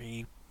aren't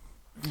very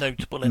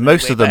notable.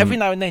 Most of them, but every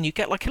now and then you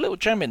get like a little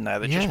gem in there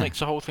that just makes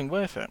the whole thing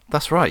worth it.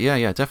 That's right.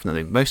 Yeah,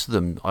 definitely. Most of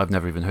them I've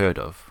never even heard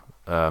of.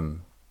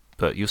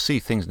 But you'll see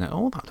things now.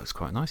 Oh, that looks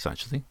quite nice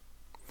actually.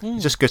 It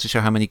just goes to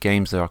show how many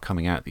games there are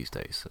coming out these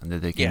days, and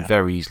they can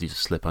very easily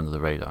just slip under the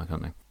radar,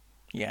 can't they?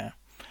 Yeah,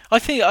 I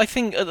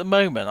think at the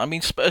moment, I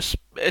mean,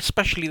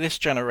 especially this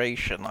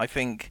generation, I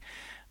think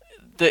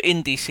the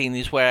indie scene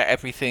is where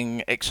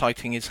everything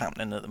exciting is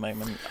happening at the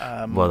moment.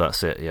 Well,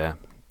 that's it. Yeah,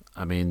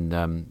 I mean,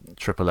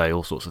 AAA,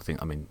 all sorts of things.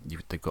 I mean,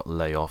 they've got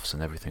layoffs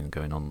and everything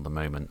going on at the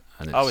moment,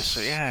 and it's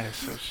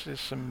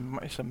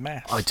a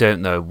mess. I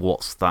don't know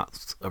what's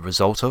that a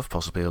result of.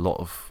 Possibly a lot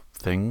of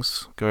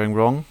things going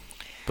wrong.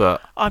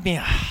 But I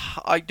mean,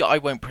 I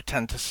won't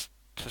pretend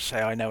to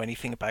say I know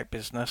anything about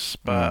business,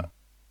 but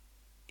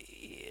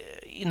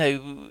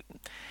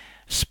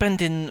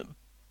spending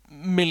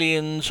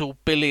millions or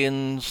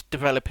billions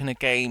developing a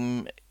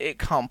game, it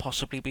can't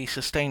possibly be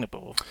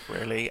sustainable,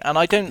 really. And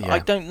I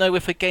don't know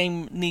if a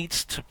game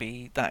needs to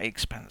be that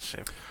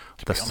expensive.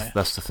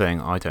 That's the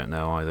thing. I don't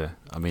know either.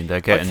 I mean,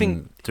 they're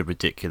getting to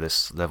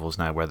ridiculous levels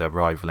now where they're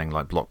rivaling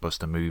like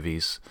blockbuster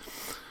movies.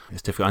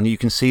 It's difficult, and you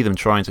can see them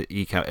trying to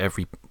eke out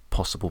every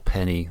possible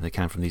penny they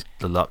can from these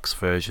deluxe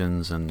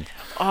versions, and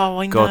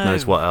God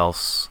knows what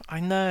else.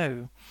 I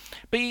know,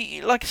 but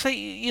like I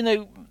say,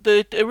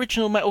 the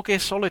original Metal Gear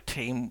Solid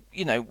team,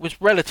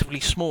 was relatively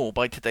small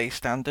by today's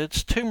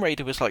standards. Tomb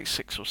Raider was like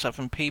 6 or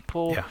 7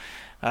 people.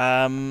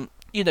 Yeah.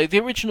 The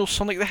original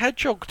Sonic the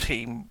Hedgehog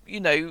team,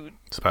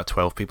 it's about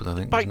 12 people, I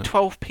think. About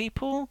 12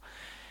 people,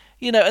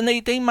 and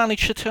they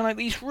managed to turn out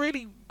these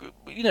really,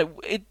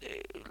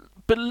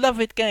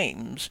 beloved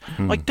games.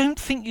 I don't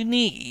think you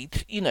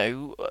need,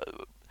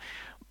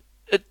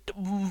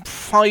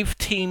 5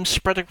 teams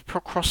spread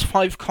across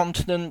 5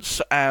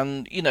 continents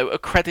and, a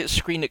credit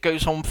screen that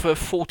goes on for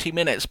 40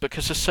 minutes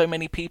because there's so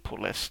many people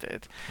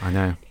listed. I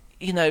know.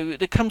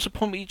 There comes a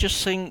point where you're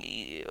just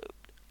saying,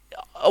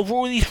 are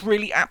all these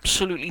really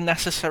absolutely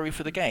necessary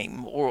for the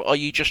game? Or are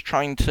you just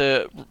trying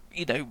to,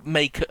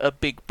 make a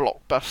big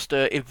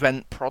blockbuster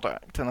event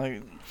product?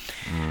 And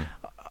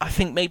I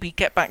think maybe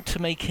get back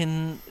to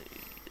making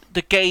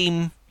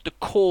the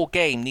core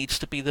game needs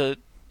to be the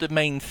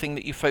main thing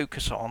that you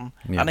focus on.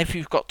 And if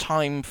you've got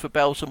time for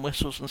bells and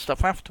whistles and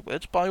stuff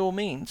afterwards, by all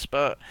means.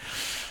 But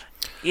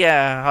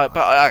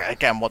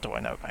again, what do I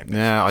know about this?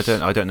 Yeah, I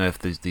don't know if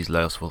these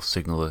layoffs will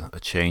signal a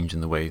change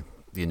in the way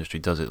the industry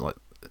does it. Like,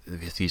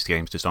 if these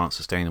games just aren't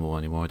sustainable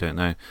anymore, I don't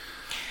know.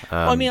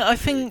 I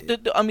think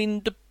that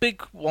the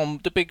big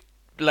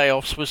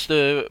layoffs was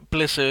the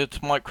Blizzard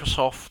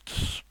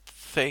Microsoft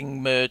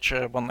thing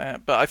merger, wasn't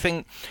it? But I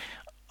think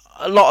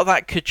a lot of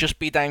that could just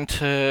be down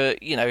to,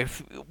 if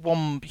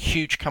one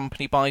huge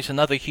company buys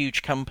another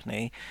huge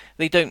company,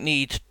 they don't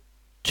need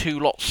two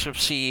lots of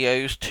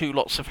CEOs, two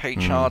lots of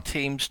HR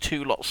teams,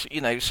 two lots,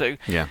 so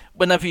Yeah.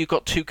 whenever you've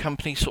got two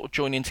companies sort of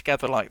joining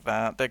together like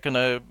that, they're going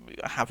to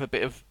have a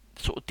bit of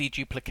sort of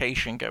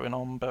deduplication going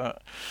on.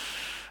 But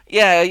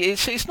yeah,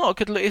 it's not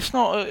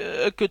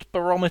a good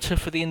barometer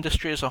for the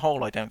industry as a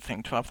whole, I don't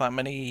think, to have that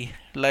many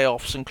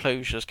layoffs and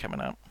closures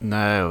coming out.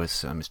 No,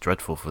 it's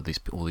dreadful for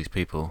all these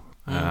people.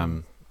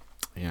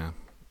 Yeah,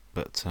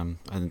 but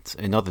and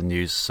in other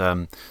news,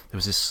 there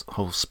was this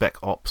whole Spec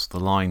Ops: The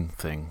Line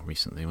thing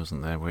recently,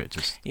 wasn't there, where it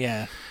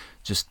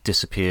just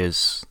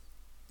disappears,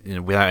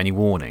 without any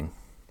warning.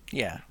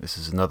 Yeah. This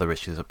is another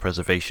issue, a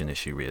preservation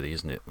issue, really,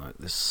 isn't it? Like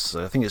this,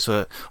 I think it's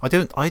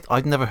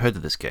I'd never heard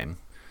of this game.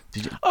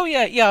 Did you? Oh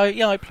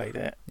yeah, I played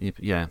it.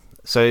 Yeah.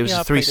 So it was a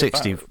I played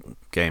 360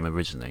 game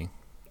originally.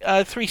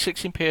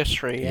 360 and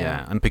PS3.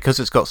 Yeah, and because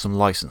it's got some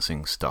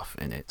licensing stuff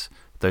in it,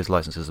 those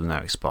licenses have now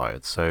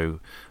expired. So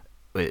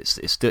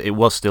it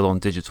was still on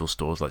digital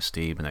stores like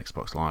Steam and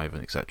Xbox Live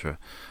and etc.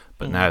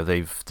 But now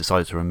they've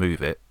decided to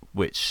remove it,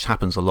 which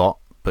happens a lot.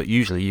 But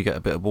usually you get a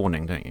bit of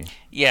warning, don't you?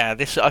 Yeah,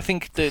 I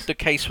think the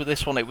case with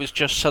this one, it was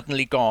just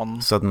suddenly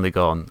gone. Suddenly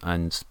gone,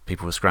 and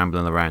people were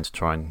scrambling around to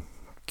try and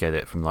get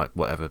it from like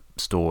whatever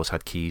stores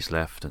had keys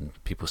left, and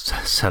people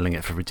selling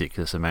it for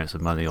ridiculous amounts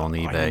of money on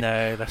eBay. I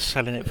know, they're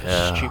selling it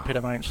for stupid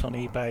amounts on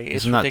eBay.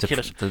 It's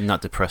ridiculous. Isn't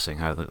that depressing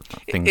how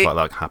things like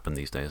that happen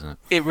these days, isn't it?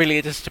 It really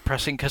is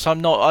depressing, because I'm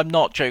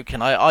not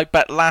joking. I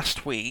bet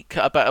last week,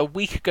 about a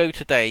week ago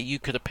today, you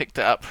could have picked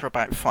it up for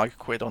about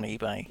 £5 on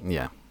eBay.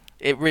 Yeah.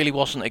 It really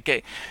wasn't a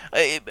game.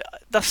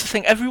 That's the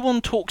thing.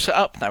 Everyone talks it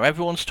up now.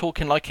 Everyone's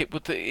talking like it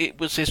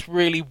was this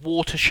really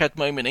watershed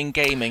moment in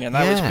gaming, and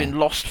now it's been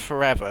lost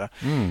forever.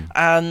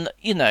 And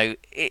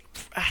it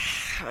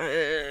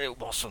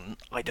wasn't.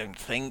 I don't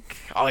think.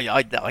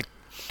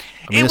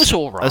 It was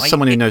all right. As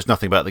someone who knows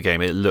nothing about the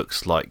game, it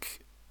looks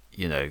like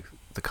the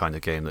kind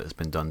of game that has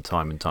been done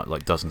time and time,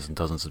 like dozens and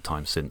dozens of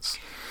times since.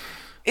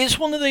 It's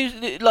one of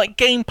those, like,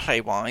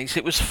 gameplay-wise,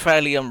 it was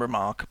fairly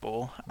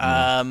unremarkable.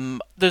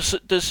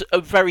 There's a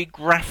very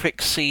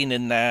graphic scene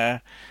in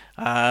there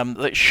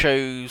that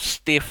shows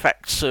the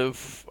effects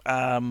of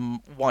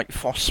white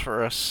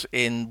phosphorus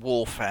in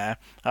warfare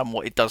and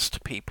what it does to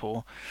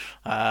people,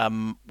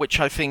 which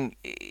I think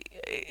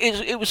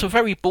it was a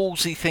very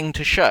ballsy thing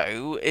to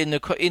show in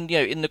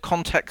the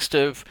context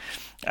of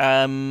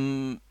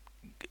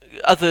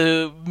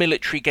other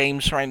military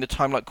games around the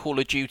time, like Call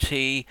of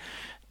Duty,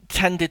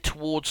 tended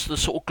towards the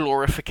sort of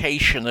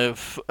glorification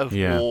of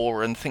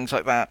war and things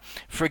like that.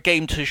 For a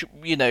game to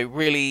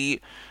really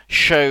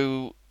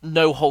show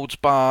no holds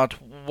barred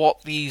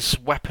what these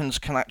weapons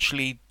can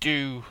actually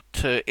do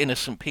to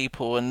innocent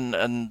people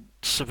and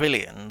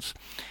civilians,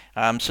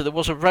 so there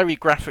was a very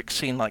graphic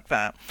scene like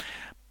that,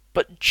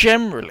 but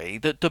generally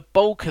the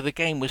bulk of the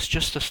game was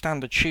just a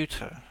standard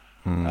shooter.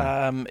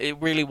 It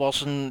really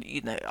wasn't,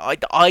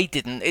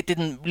 it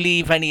didn't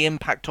leave any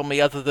impact on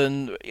me, other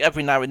than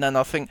every now and then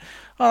I think,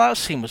 oh, that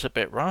scene was a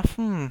bit rough.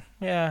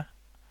 Yeah.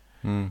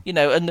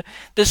 And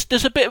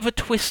there's a bit of a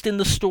twist in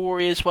the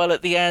story as well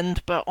at the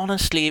end, but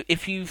honestly,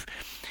 if you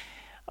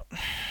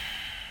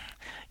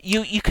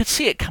could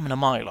see it coming a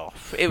mile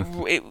off.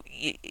 Okay.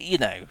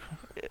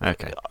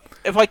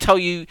 If I tell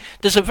you,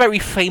 there's a very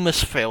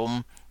famous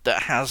film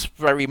that has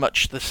very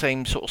much the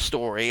same sort of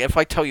story. If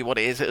I tell you what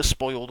it is, it'll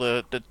spoil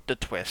the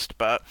twist.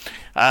 But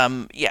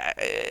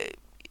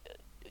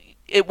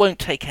it won't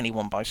take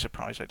anyone by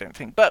surprise, I don't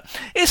think. But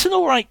it's an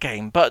alright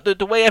game. But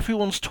the way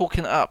everyone's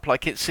talking it up,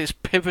 like it's this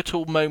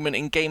pivotal moment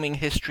in gaming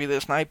history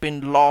that's now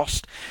been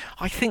lost,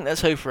 I think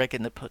that's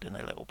over-egging the pudding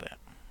a little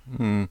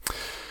bit.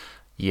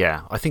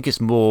 Yeah, I think it's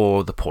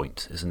more the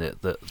point, isn't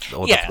it? The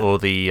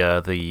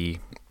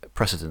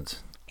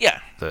precedent. Yeah.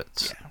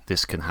 That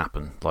this can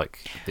happen.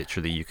 Like,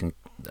 literally,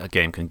 a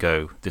game can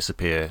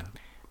disappear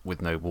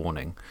with no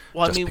warning,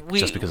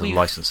 just because of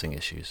licensing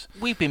issues.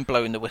 We've been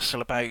blowing the whistle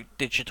about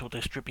digital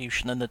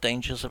distribution and the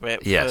dangers of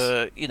it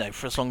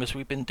for as long as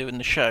we've been doing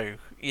the show.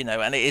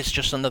 And it is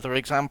just another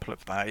example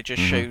of that. It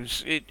just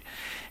shows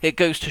it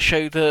goes to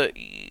show that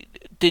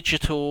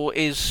digital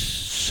is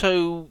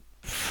so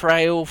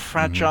frail,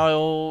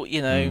 fragile.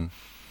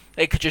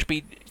 It could just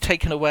be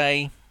taken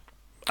away.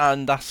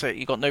 And that's it.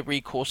 You got no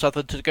recourse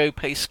other than to go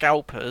pay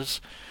scalpers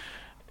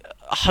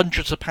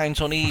hundreds of pounds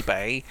on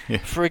eBay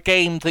for a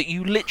game that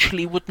you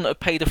literally wouldn't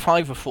have paid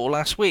 £5 for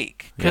last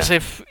week. Because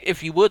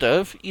if you would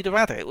have, you'd have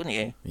had it, wouldn't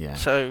you? Yeah.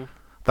 So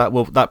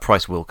that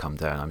price will come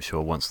down, I'm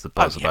sure, once the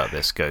buzz about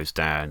this goes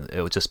down.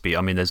 It'll just be.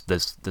 I mean,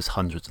 there's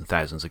hundreds and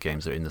thousands of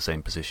games that are in the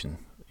same position.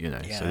 So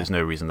there's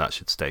no reason that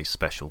should stay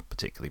special,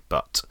 particularly.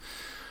 But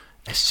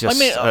it's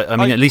just. I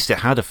mean, at least it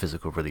had a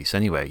physical release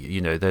anyway.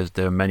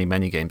 There are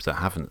many games that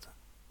haven't.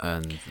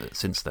 And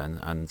since then,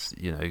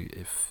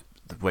 if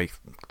the way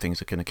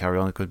things are going to carry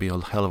on, it could be a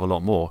hell of a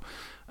lot more.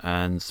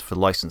 And for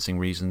licensing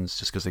reasons,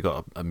 just because they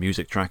got a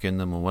music track in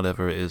them or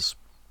whatever it is,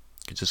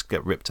 it could just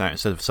get ripped out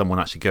instead of someone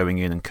actually going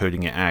in and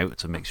coding it out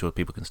to make sure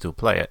people can still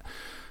play it.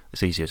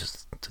 it's easier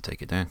just to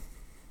take it down.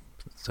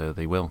 So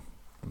they will,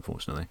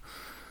 unfortunately.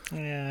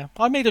 Yeah,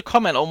 I made a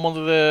comment on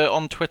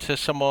on Twitter,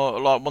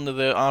 someone like one of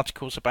the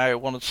articles about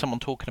it, someone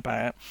talking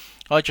about it.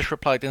 I just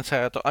replied and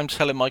said, I'm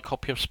selling my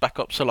copy of Spec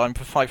Ops: The Line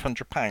for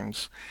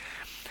 £500.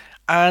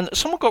 And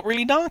someone got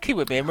really narky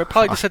with me and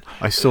replied and said...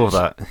 I saw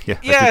that. Yeah,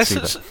 yeah, I did see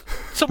that.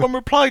 Someone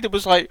replied and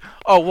was like,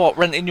 oh, what,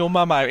 renting your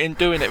mum out ain't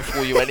doing it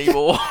for you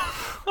anymore?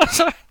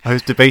 I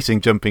was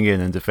debating jumping in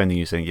and defending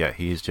you, saying, yeah,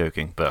 he is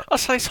joking, but... I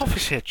say, it's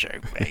obviously a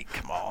joke, mate,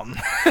 come on.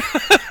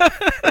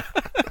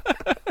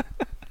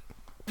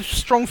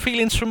 Strong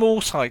feelings from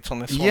all sides on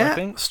this one, I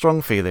think.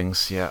 Strong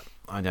feelings, yeah,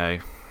 I know.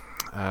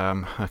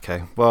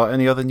 Okay, well,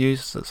 any other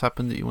news that's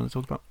happened that you want to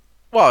talk about?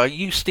 Well, are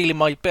you stealing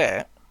my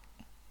bit?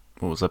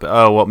 What was that?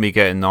 Oh, what, me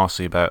getting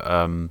nasty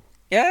about...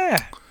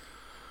 Yeah.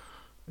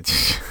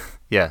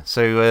 Yeah,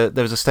 so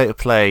there was a state of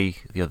play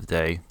the other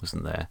day,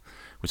 wasn't there?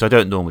 Which I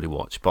don't normally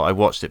watch, but I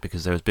watched it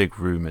because there was big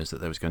rumours that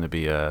there was going to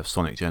be a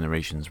Sonic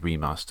Generations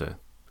remaster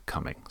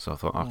coming. So I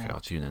thought, okay, I'll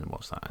tune in and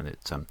watch that. And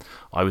it,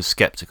 I was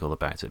sceptical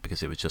about it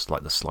because it was just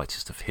like the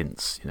slightest of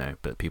hints,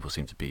 but people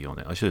seemed to be on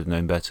it. I should have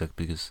known better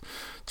because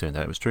it turned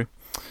out it was true.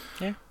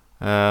 Yeah.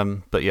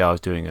 But yeah, I was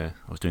doing a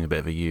bit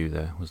of a U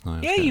there, wasn't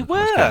I? Yeah, you were.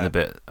 I was getting a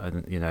bit,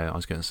 I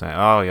was going to say,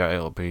 oh yeah,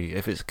 it'll be,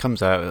 if it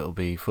comes out, it'll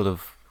be full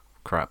of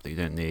crap that you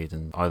don't need,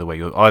 and either way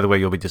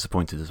you'll be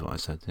disappointed, is what I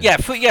said. Yeah.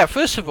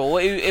 First of all,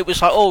 it was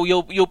like, oh,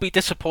 you'll be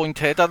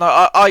disappointed, and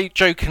I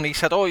jokingly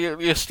said, oh,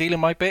 you're stealing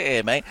my bit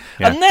here, mate.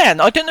 Yeah. And then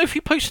I don't know if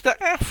you posted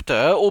it after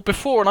or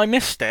before, and I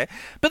missed it.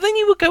 But then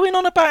you were going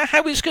on about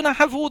how it's going to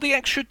have all the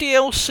extra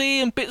DLC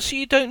and bits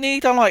you don't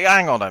need. I'm like,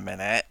 hang on a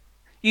minute.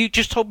 You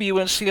just told me you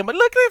weren't stealing, but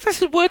look,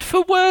 this is word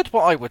for word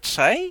what I would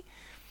say.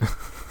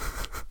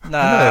 No,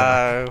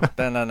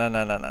 I'm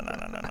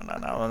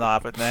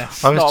not having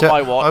this. Not on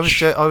my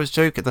watch. I was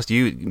joking. That's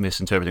you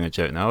misinterpreting a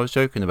joke. Now I was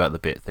joking about the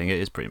bit thing. It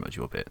is pretty much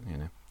your bit,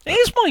 It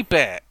is my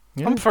bit.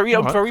 Yeah, I'm very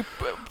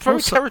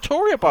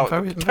territorial about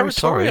this.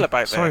 Sorry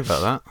about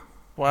that.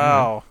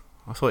 Wow.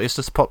 I thought it's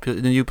just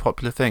the new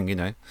popular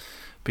thing,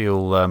 Be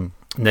all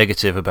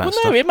negative about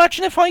stuff. Well, no.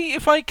 Imagine if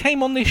I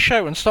came on this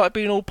show and started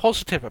being all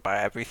positive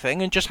about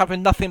everything and just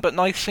having nothing but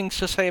nice things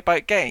to say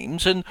about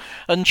games and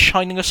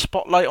shining a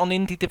spotlight on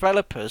indie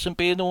developers and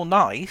being all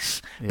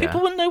nice. Yeah.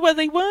 People wouldn't know where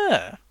they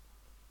were.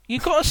 You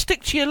got to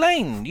stick to your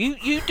lane.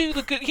 You do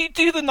the good. You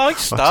do the nice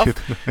stuff.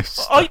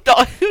 I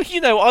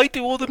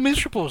do all the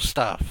miserable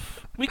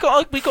stuff. We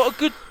got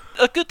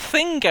a good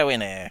thing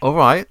going here. All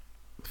right.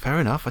 Fair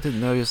enough. I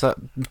didn't know it was that.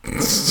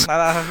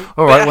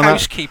 All right. Well,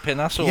 housekeeping.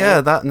 That's all.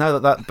 Yeah. Now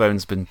that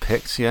bone's been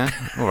picked. Yeah.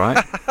 All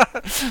right.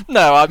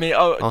 No, I mean,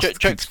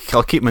 jokes.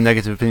 I'll keep my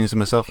negative opinions to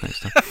myself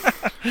next time.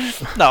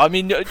 No, I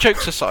mean,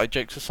 jokes aside.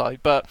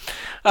 But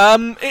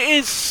it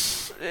is.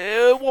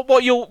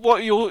 What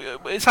your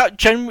is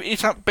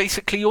that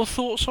basically your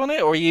thoughts on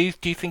it, or do you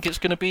think it's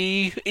going to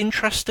be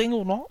interesting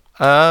or not?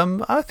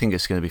 I think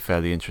it's going to be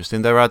fairly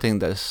interesting. They're adding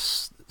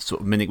this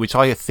sort of mini, which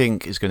I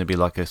think is going to be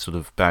like a sort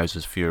of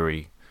Bowser's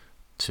Fury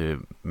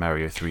to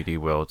Mario 3D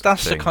World.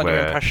 That's the kind of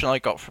impression I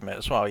got from it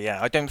as well.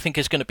 Yeah, I don't think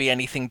it's going to be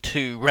anything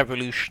too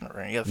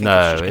revolutionary. I think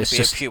it's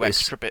just a few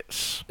extra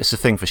bits. It's a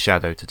thing for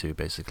Shadow to do,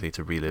 basically,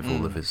 to relive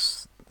all of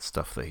his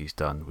stuff that he's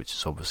done, which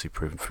has obviously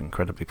proven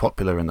incredibly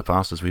popular in the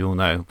past, as we all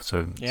know.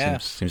 So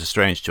seems a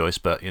strange choice,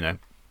 but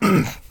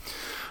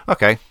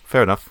okay,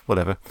 fair enough,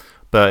 whatever.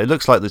 But it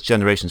looks like this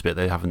Generations bit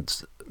they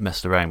haven't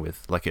messed around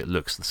with. Like, it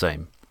looks the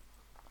same,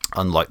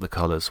 unlike the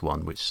Colours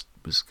one, which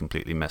was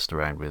completely messed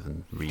around with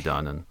and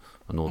redone and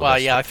all that. Well,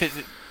 yeah, I think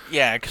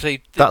because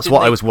that's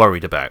what I was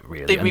worried about,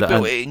 really. They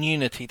rebuilt it in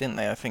Unity, didn't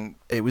they? I think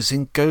it was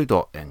in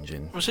Godot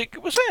engine. Was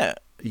it?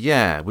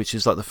 Yeah, which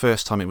is like the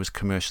first time it was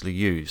commercially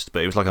used,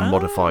 but it was like a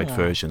modified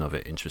version of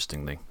it,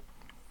 interestingly.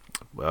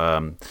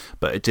 But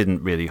it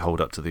didn't really hold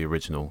up to the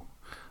original.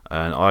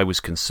 And I was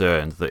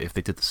concerned that if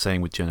they did the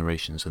same with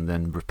Generations and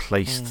then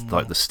replaced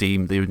like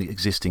the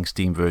existing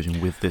Steam version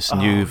with this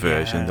new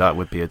version, that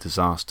would be a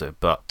disaster.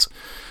 But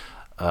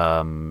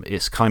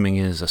it's coming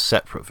in as a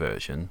separate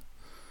version,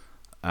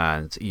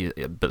 and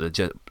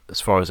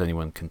as far as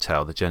anyone can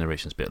tell, the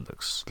Generations bit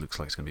looks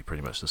like it's going to be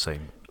pretty much the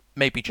same.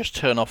 Maybe just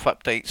turn off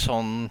updates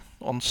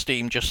on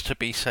Steam just to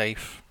be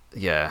safe.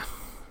 Yeah,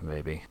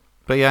 maybe.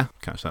 But yeah,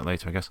 catch that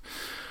later, I guess.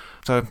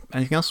 So,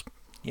 anything else?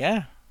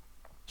 Yeah.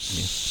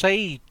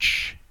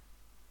 Sage,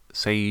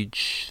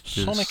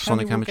 Sonic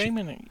Annual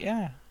Gaming,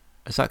 yeah.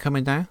 Is that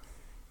coming now?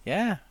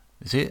 Yeah.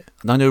 Is it?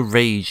 And I know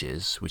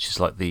Rages, which is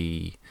like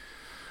the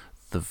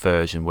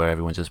version where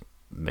everyone just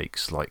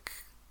makes like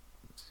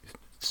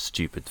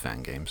stupid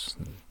fan games.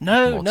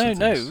 No, and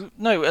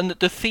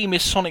the theme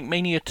is Sonic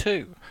Mania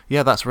 2.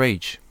 Yeah, that's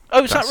Rage.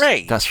 Oh, is that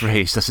Rage? That's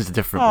Rage. This is a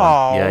different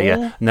one.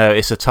 Yeah. No,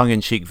 it's a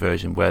tongue-in-cheek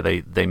version where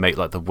they make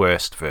like the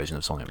worst version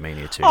of Sonic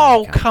Mania 2.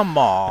 Oh, come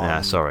on.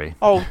 Yeah, sorry.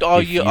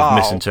 You've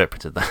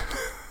misinterpreted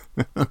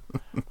that.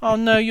 Oh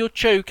no, you're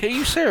joking. Are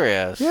you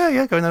serious?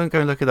 Yeah. Go and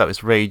look it up.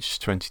 It's Rage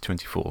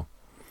 2024,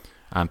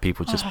 and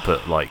people just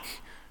put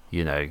like,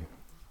 I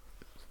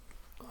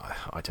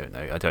don't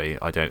know.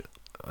 I don't.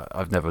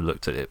 I've never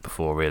looked at it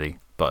before, really.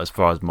 But as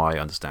far as my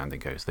understanding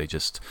goes, they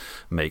just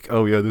make,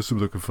 oh yeah, this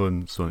looks like a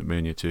fun Sonic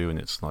Mania 2, and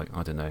it's like,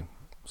 I don't know,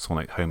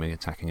 Sonic homing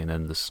attacking an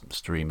endless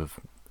stream of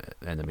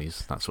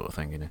enemies, that sort of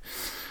thing, you know.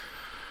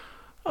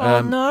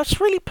 Oh no,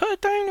 that's really put a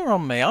downer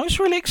on me. I was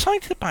really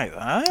excited about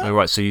that. Oh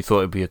right, so you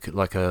thought it'd be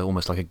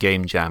almost like a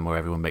game jam where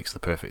everyone makes the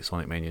perfect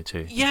Sonic Mania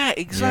 2. Yeah,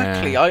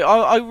 exactly. Yeah.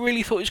 I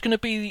really thought it was going to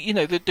be, you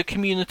know, the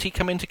community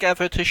coming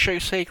together to show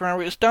Sega how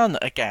it's done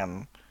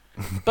again.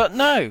 But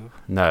no.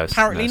 No,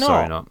 apparently no, not.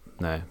 Sorry, not.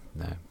 No.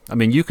 I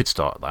mean, you could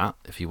start that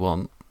if you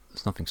want.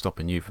 There's nothing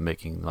stopping you from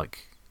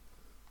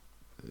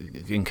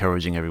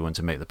encouraging everyone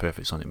to make the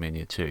perfect Sonic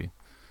Mania 2.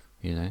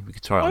 You know, we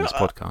could try it on this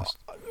podcast.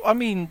 I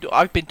mean,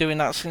 I've been doing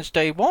that since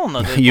day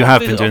one. You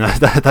have been doing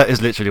that. That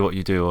is literally what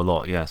you do a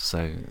lot, yes.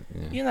 So,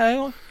 yeah. You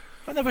know,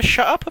 I never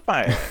shut up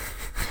about it.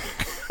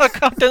 I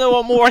don't know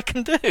what more I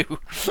can do.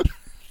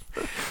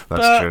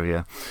 That's true,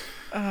 yeah.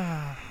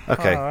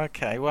 Okay. Oh,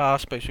 okay. Well, I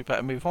suppose we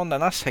better move on then.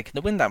 That's taking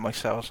the wind out of my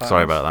sails.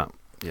 Sorry about that.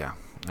 Yeah.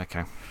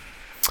 Okay.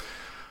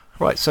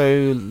 Right.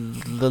 So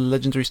the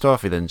Legendary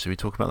Starfy. Then, should we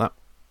talk about that?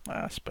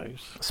 I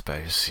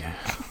suppose. Yeah.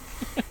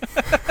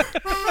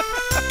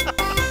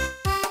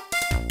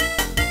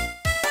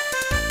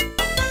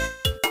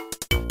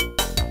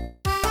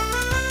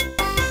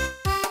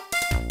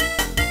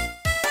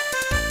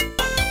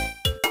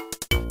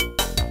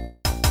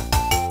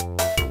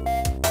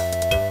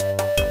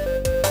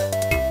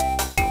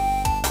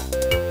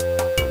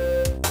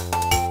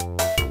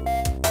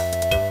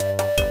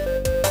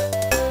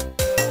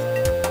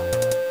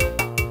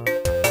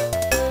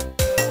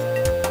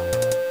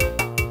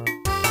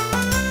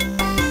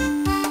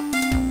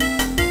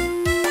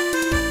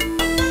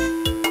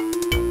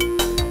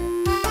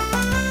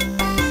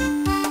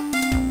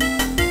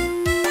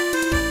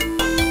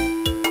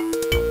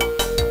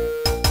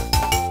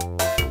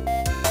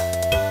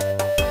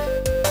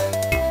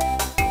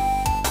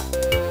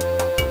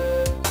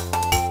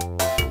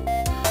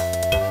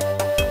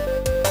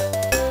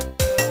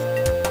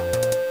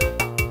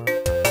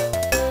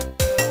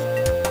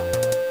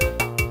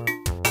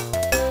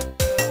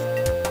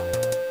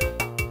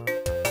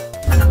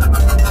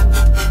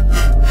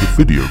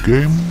 Video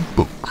Game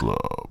Book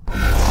Club.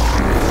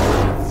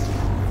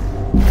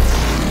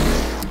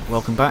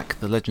 Welcome back.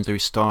 The Legendary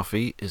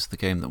Starfy is the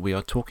game that we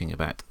are talking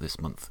about this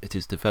month. It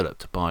is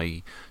developed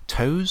by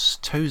Tose,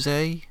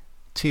 T-O-S-E,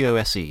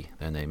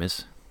 their name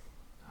is.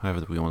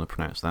 However we want to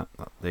pronounce that.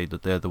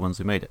 They're the ones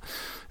who made it.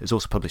 It's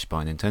also published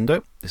by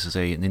Nintendo. This is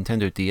a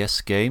Nintendo DS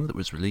game that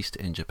was released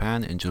in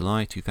Japan in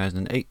July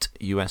 2008,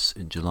 US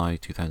in July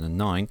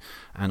 2009,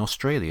 and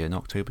Australia in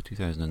October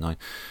 2009.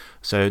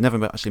 So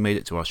never actually made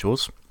it to our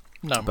shores.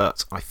 No.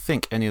 But I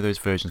think any of those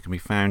versions can be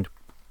found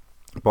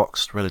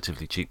boxed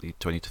relatively cheaply,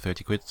 20 to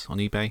 30 quid on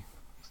eBay.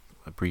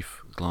 A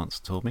brief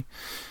glance told me.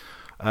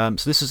 So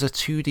this is a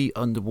 2D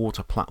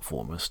underwater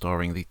platformer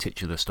starring the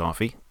titular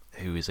Starfy,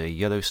 who is a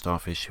yellow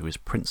starfish who is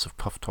Prince of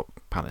Pufftop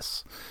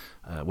Palace.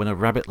 When a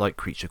rabbit-like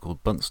creature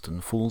called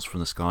Bunston falls from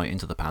the sky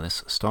into the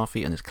palace,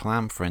 Starfy and his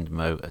clam friend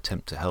Mo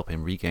attempt to help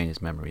him regain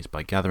his memories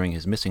by gathering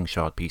his missing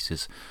shard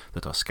pieces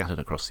that are scattered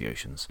across the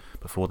oceans,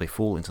 before they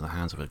fall into the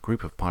hands of a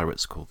group of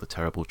pirates called the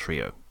Terrible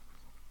Trio.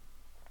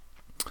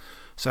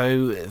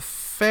 So,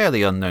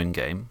 fairly unknown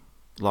game.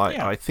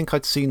 I think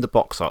I'd seen the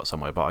box art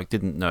somewhere, but I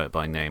didn't know it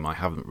by name. I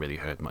haven't really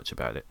heard much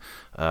about it.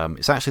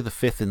 It's actually the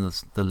fifth in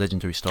the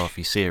Legendary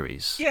Starfy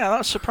series. Yeah,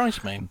 that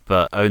surprised me.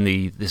 But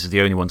this is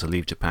the only one to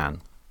leave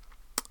Japan.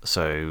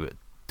 So,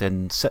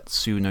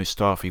 Densetsu no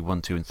Starfy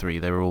 1, 2, and 3,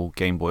 they were all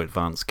Game Boy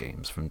Advance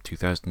games from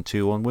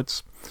 2002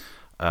 onwards.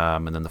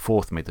 And then the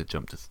fourth made the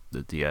jump to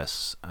the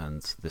DS,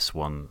 and this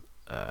one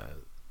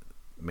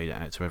made it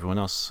out to everyone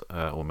else,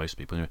 or most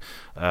people anyway.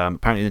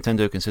 Apparently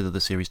Nintendo considered the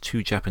series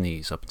too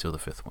Japanese up until the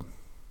fifth one.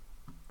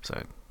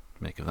 So,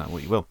 make of that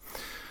what you will.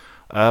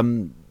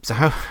 So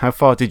how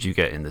far did you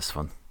get in this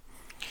one?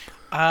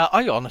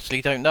 I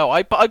honestly don't know.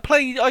 I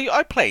played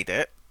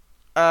it.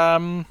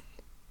 The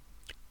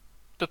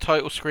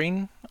title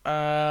screen.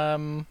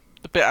 The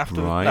bit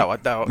after. Right.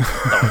 No,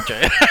 I'm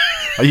joking.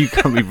 Are you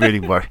going to be really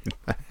worried?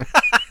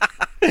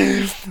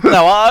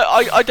 No,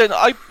 I don't.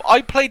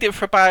 I played it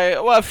for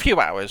about a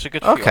few hours. A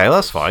good few Okay, hours.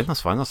 that's fine.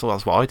 That's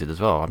what I did as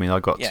well. I mean, I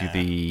got to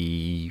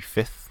the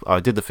fifth. I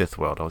did the fifth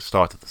world. I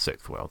started the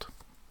sixth world.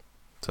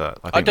 So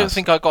I don't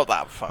think I got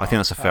that far. I think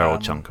that's a fair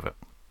old chunk of it.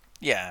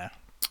 Yeah.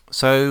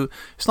 So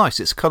it's nice.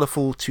 It's a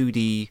colourful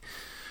 2D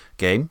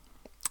game.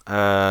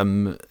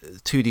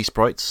 2D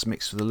sprites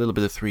mixed with a little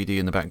bit of 3D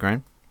in the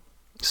background.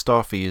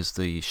 Starfy is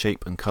the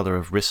shape and colour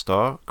of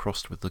Ristar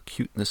crossed with the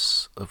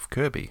cuteness of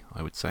Kirby,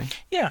 I would say.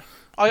 Yeah.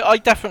 I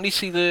definitely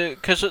see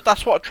because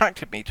that's what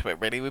attracted me to it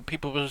really. When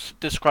people was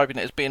describing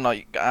it as being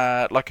like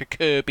a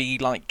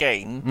Kirby-like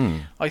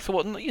game, I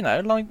thought,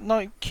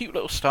 like cute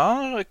little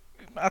star,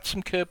 add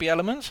some Kirby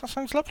elements. That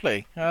sounds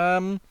lovely.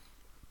 And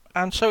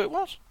so it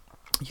was.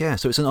 Yeah,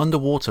 so it's an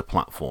underwater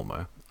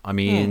platformer. I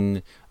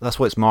mean, that's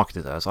what it's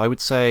marketed as. I would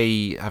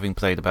say, having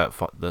played about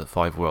the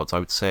 5 worlds, I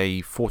would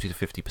say 40 to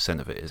 50%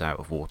 of it is out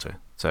of water.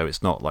 So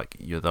it's not like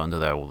you're under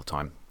there all the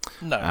time.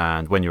 No.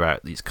 And when you're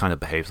out, it kind of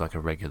behaves like a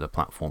regular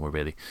platformer,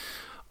 really.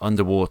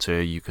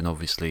 Underwater, you can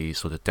obviously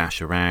sort of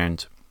dash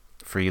around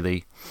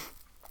freely.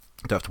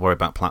 You don't have to worry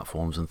about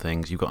platforms and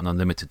things. You've got an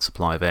unlimited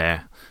supply of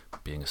air,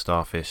 being a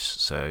starfish,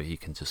 so he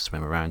can just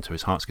swim around to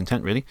his heart's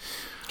content, really.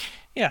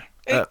 Yeah.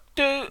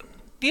 The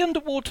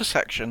underwater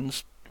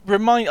sections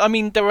remind. I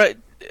mean, there are.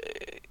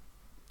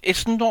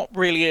 It's not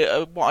really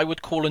what I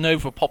would call an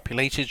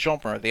overpopulated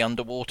genre, the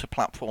underwater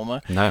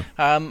platformer. No.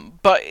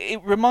 But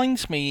it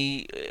reminds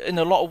me, in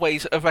a lot of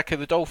ways, of Echo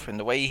the Dolphin,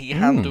 the way he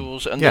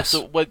handles and yes.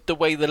 the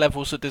way the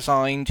levels are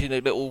designed.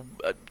 Little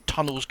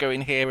tunnels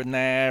going here and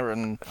there,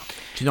 and.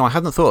 Do you know, I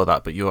hadn't thought of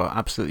that, but you are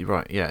absolutely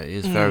right. Yeah, it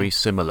is very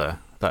similar.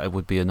 That it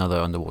would be another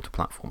underwater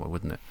platformer,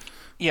 wouldn't it?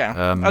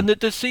 Yeah, and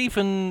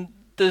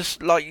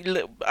there's like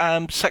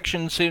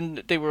sections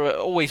in. They were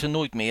always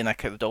annoyed me in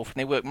Echo the Dolphin.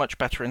 They work much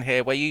better in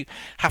here, where you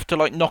have to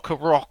like knock a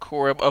rock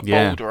or a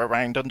boulder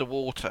around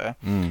underwater.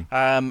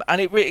 And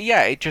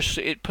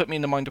it put me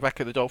in the mind of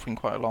Echo the Dolphin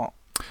quite a lot.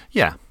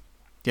 Yeah.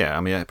 I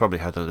mean, it probably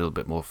had a little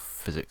bit more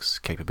physics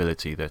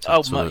capability there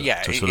to sort of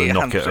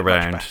knock it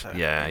around.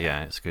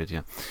 Yeah, it's good.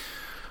 Yeah.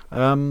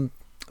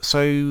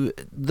 So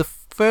the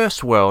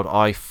first world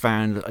I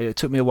found, it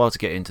took me a while to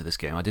get into this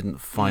game. I didn't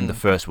find the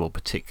first world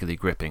particularly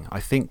gripping.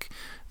 I think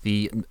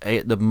the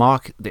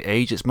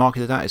age it's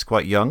marketed at is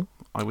quite young,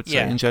 I would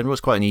say. In general, it's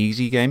quite an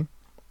easy game.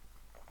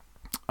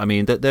 I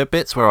mean, there are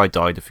bits where I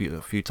died a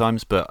few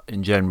times, but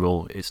in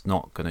general, it's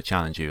not going to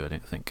challenge you, I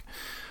don't think.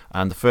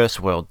 And the first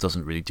world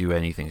doesn't really do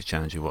anything to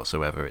challenge you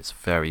whatsoever. It's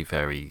very,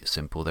 very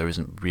simple. There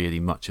isn't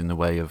really much in the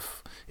way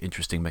of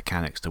interesting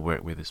mechanics to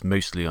work with. It's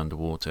mostly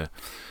underwater.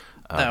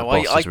 No,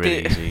 the boss is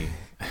really did. easy.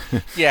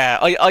 Yeah,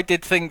 I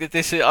did think that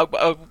this is.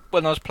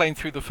 When I was playing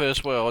through the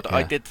first world,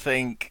 I did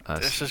think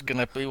this is going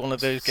to be one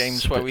of those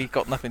games where we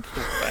got nothing to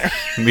talk about.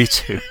 Me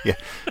too. Yeah.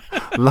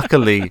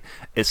 Luckily,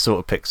 it sort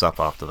of picks up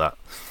after that.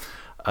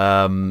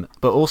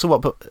 But also,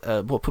 what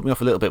put me off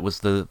a little bit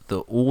was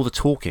all the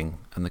talking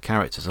and the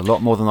characters. A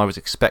lot more than I was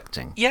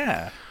expecting.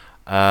 Yeah.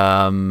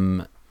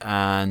 And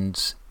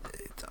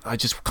I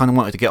just kind of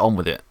wanted to get on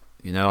with it.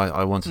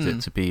 I wanted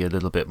it to be a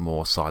little bit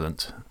more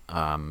silent.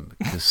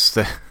 Because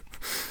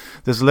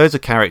there's loads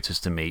of characters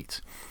to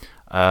meet.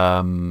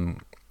 I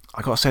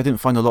got to say, I didn't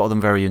find a lot of them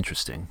very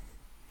interesting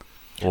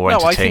or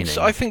entertaining.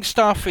 I think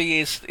Starfy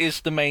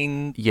is the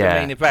main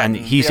event, and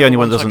he's the only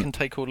one that doesn't. I can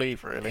take or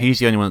leave, really. He's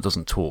the only one that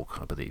doesn't talk,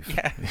 I believe.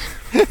 Yeah.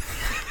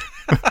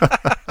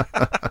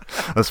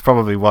 That's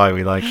probably why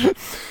we like it.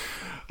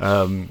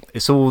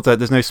 It's all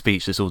there's no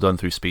speech. It's all done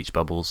through speech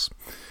bubbles.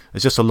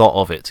 There's just a lot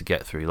of it to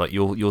get through. Like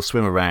you'll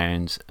swim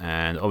around,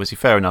 and obviously,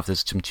 fair enough.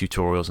 There's some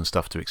tutorials and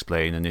stuff to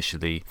explain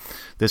initially.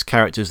 There's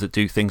characters that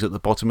do things at the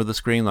bottom of the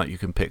screen, like you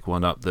can pick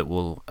one up that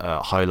will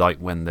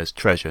highlight when there's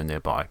treasure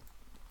nearby.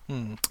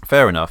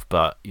 Fair enough,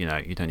 but you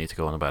don't need to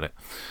go on about it.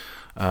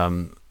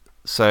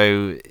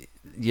 So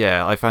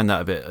yeah, I found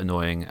that a bit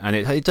annoying, and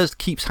it does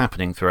keeps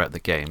happening throughout the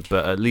game.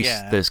 But at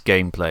least there's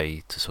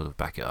gameplay to sort of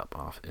back it up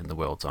in the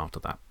worlds after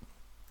that.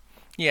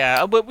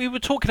 Yeah, but we were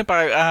talking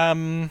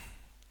about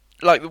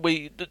like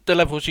the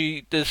levels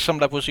there's some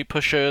levels you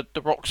push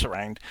the rocks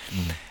around,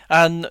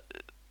 and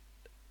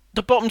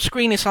the bottom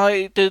screen is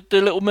like the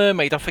Little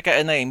Mermaid. I forget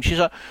her name. She's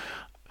like,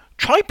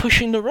 try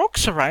pushing the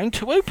rocks around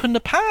to open the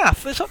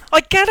path.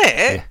 I get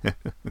it.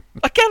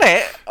 I get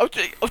it.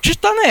 I've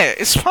just done it.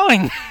 It's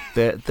fine.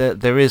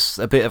 There is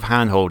a bit of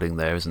hand holding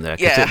there, isn't there?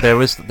 Yeah.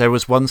 There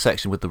was one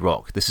section with the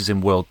rock. This is in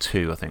World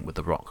 2, I think, with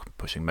the rock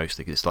pushing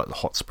mostly. It's like the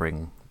hot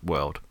spring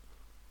world.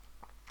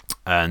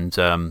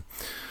 And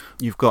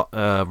you've got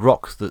a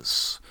rock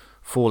that's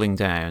falling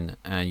down,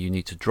 and you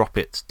need to drop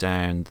it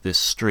down this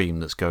stream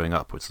that's going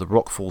upwards. The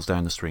rock falls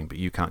down the stream, but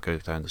you can't go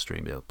down the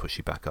stream. It'll push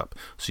you back up.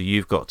 So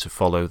you've got to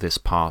follow this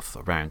path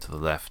around to the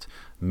left,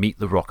 meet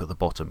the rock at the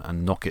bottom,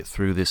 and knock it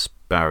through this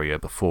barrier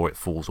before it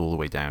falls all the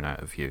way down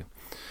out of view.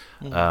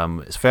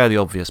 It's a fairly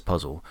obvious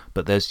puzzle,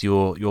 but there's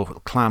your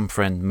clam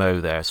friend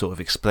Mo there sort of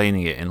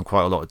explaining it in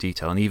quite a lot of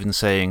detail, and even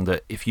saying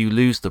that if you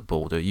lose the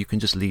boulder, you can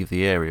just leave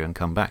the area and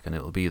come back and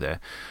it'll be there.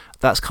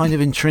 That's kind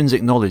of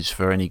intrinsic knowledge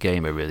for any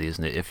gamer, really,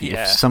 isn't it?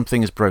 If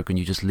something is broken,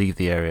 you just leave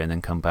the area and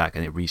then come back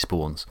and it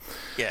respawns.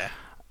 Yeah.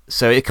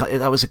 So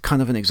that was a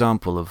kind of an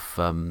example of.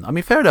 I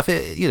mean, fair enough.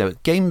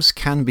 Games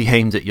can be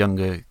aimed at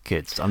younger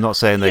kids. I'm not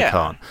saying they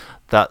can't.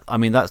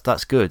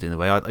 That's good in a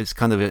way. It's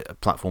kind of a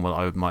platform that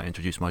I might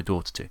introduce my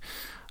daughter to.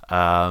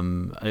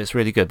 And it's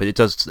really good, but it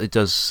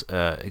does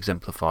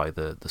exemplify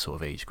the sort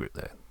of age group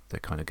they're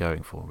kind of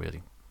going for,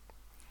 really.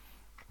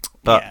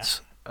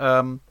 But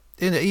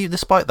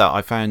despite that,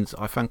 I found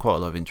quite a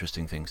lot of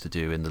interesting things to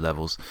do in the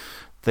levels.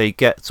 They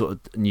get sort of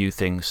new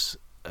things.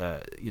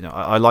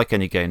 I like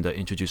any game that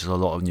introduces a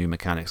lot of new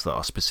mechanics that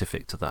are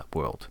specific to that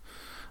world.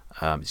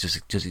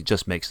 It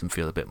just makes them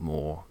feel a bit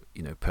more,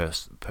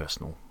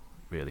 personal,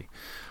 really.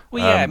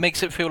 Well, yeah, it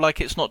makes it feel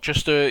like it's not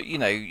just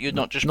you're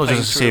not just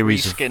playing through a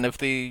reskin of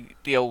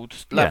the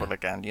old level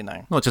again,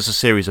 Not just a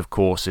series of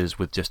courses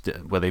with just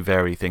where they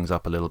vary things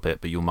up a little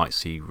bit, but you might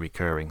see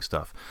recurring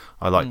stuff.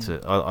 I like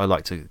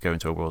to go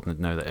into a world and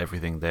know that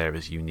everything there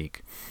is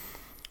unique.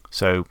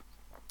 So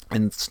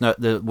in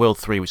the World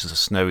 3, which is a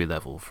snowy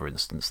level, for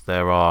instance,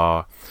 there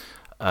are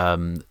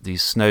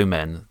these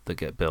snowmen that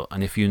get built,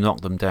 and if you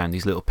knock them down,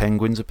 these little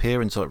penguins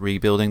appear and start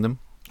rebuilding them.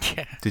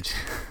 Yeah. Did you?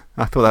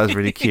 I thought that was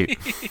really cute.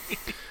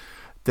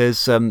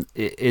 There's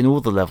in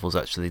all the levels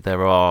actually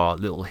there are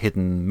little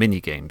hidden mini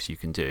games you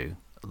can do.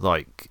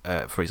 Like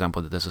for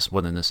example, there's this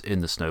one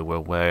in the snow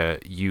world where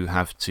you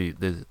have to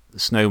the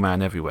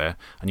snowman everywhere,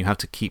 and you have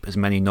to keep as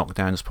many knocked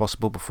down as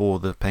possible before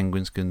the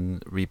penguins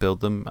can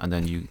rebuild them. And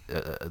then you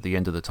at the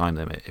end of the time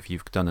limit, if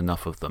you've done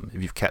enough of them,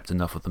 if you've kept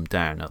enough of them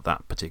down at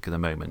that particular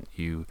moment,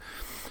 you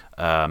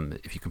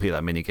if you complete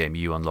that mini game,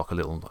 you unlock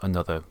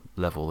another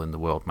level in the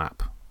world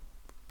map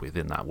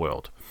within that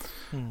world.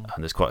 And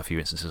there's quite a few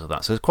instances of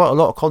that. So there's quite a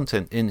lot of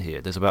content in here.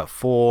 There's about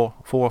four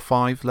or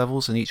five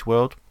levels in each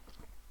world,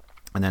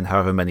 and then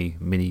however many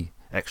mini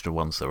extra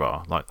ones there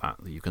are like that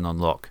you can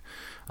unlock,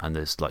 and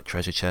there's like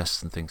treasure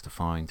chests and things to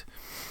find.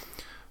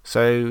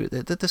 So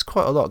there's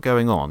quite a lot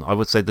going on. I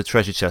would say the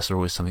treasure chests are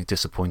always something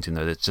disappointing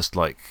though. It's just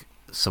like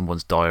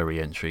someone's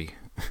diary entry.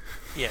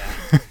 Yeah.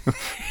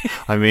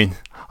 I mean,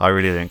 I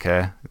really don't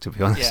care, to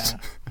be honest.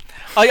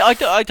 Yeah. I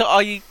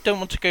don't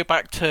want to go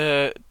back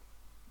to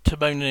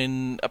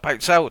moaning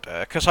about Zelda,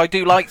 because I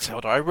do like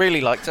Zelda. I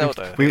really like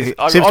Zelda.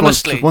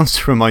 Tibbs wants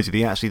to remind you that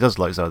he actually does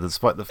like Zelda,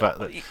 despite the fact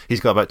that he's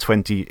got about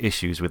 20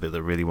 issues with it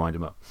that really wind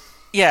him up.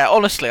 Yeah,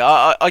 honestly,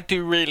 I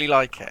do really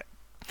like it.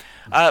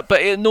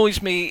 But it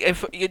annoys me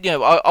if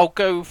I'll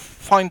go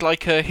find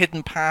like a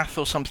hidden path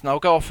or something. I'll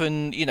go off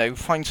and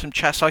find some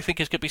chests. I think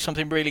it's going to be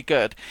something really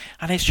good,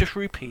 and it's just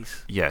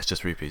rupees. Yeah, it's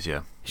just rupees.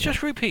 Yeah, it's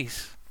just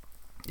rupees.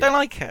 Yeah. Don't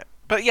like it.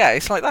 But yeah,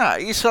 it's like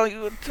that. It's like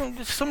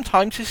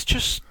sometimes it's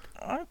just.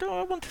 I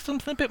wanted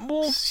something a bit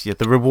more. Yeah,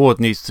 the reward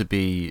needs to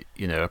be,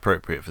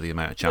 appropriate for the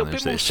amount of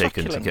challenge that it's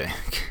taken to get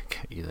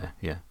you there.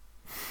 Yeah.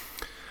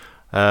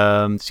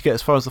 Did you get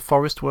as far as the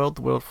forest world,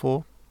 the World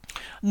 4?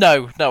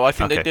 No. I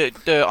think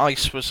the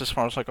ice was as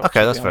far as I got.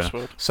 Okay, that's fair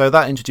enough. So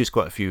that introduced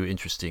quite a few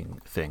interesting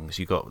things.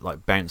 You got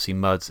like bouncy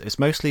muds. It's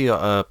mostly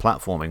a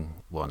platforming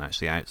one,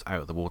 actually, out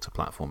of the water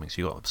platforming.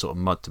 So you got sort of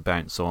mud to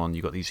bounce on.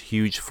 You got these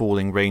huge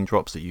falling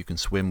raindrops that you can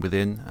swim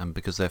within, and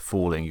because they're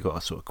falling, you got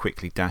to sort of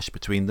quickly dash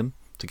between them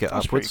to get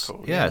upwards.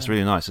 Cool, yeah, it's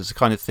really nice. It's the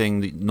kind of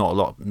thing that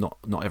not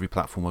every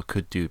platformer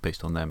could do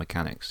based on their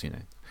mechanics,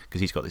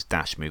 because he's got this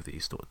dash move that he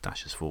sort of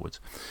dashes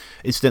forwards.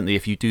 Incidentally,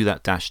 if you do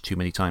that dash too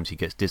many times, he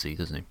gets dizzy,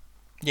 doesn't he?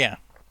 Yeah.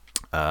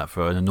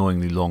 For an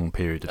annoyingly long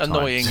period of time.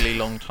 Annoyingly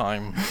long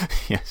time.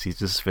 Yes, he's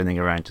just spinning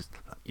around.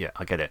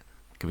 I get it.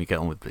 Can we get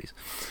on with please?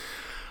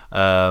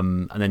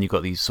 And then you've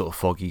got these sort of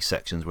foggy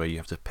sections where you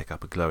have to pick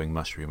up a glowing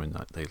mushroom,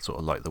 and they sort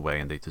of light the way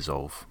and they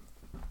dissolve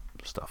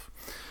stuff.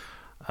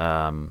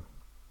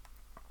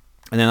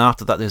 And then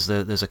after that,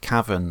 there's a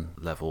cavern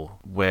level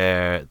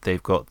where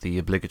they've got the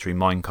obligatory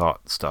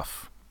minecart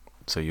stuff.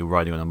 So you're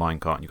riding on a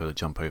minecart and you've got to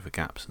jump over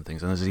gaps and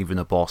things. And there's even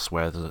a boss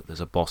where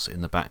there's a boss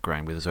in the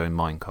background with his own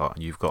minecart,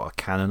 and you've got a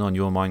cannon on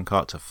your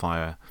minecart to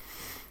fire,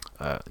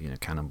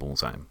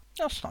 cannonballs at him.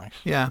 That's nice.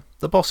 Yeah,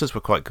 the bosses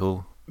were quite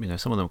cool.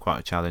 Some of them were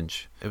quite a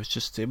challenge. It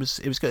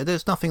was good.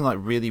 There's nothing like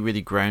really,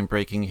 really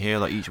groundbreaking here.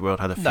 Like each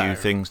world had a few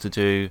things to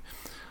do.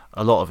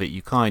 A lot of it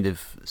you kind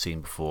of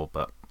seen before,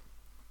 but.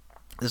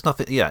 There's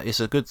nothing. Yeah, it's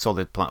a good,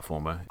 solid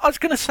platformer. I was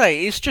going to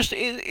say it's just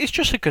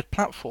a good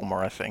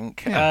platformer. I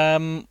think. Yeah.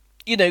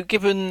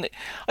 Given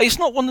it's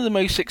not one of the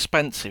most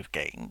expensive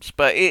games,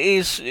 but it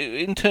is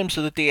in terms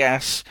of the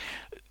DS.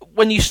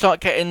 When you start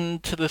getting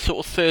to the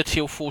sort of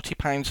 £30 or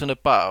 £40 and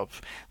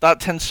above, that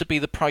tends to be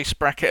the price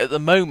bracket at the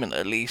moment,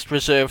 at least,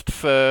 reserved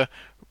for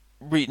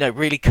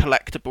really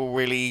collectible,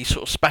 really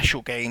sort of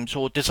special games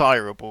or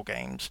desirable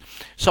games.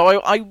 So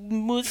I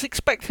was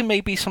expecting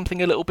maybe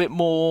something a little bit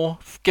more,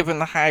 given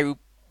how.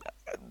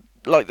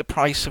 Like the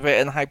price of it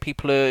and how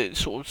people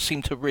sort of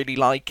seem to really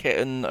like it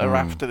and are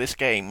after this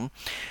game.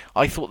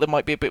 I thought there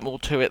might be a bit more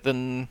to it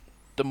than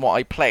what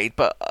I played,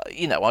 but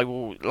I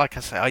will, like I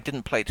say, I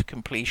didn't play to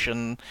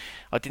completion.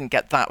 I didn't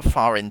get that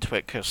far into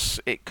it because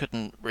it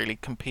couldn't really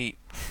compete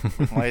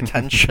with my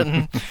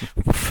attention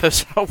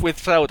with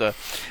Zelda.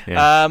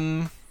 Yeah.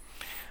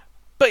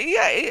 But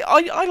yeah,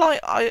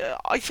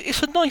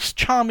 it's a nice,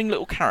 charming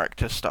little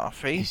character,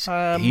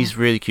 Starfy. He's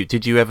really cute.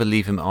 Did you ever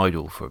leave him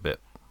idle for a bit?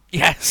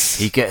 Yes.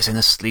 He gets in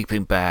a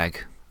sleeping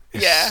bag.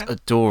 It's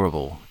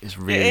adorable. It's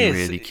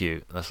really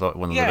cute. That's like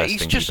one of the best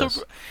things he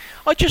does.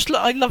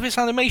 I love his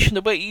animation,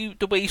 the way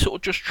he sort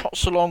of just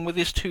trots along with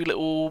his two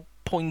little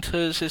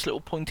pointers, his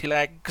little pointy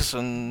legs,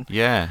 and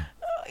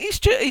he's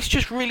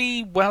just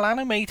really well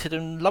animated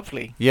and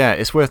lovely. Yeah,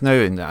 it's worth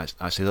noting that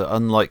actually that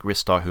unlike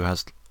Ristar, who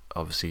has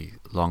obviously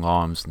long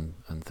arms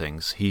and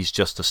things, he's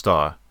just a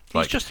star.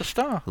 He's just a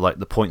star. Like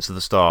the points of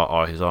the star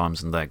are his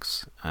arms and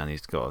legs, and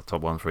he's got a top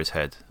one for his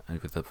head,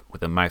 and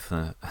with a mouth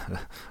and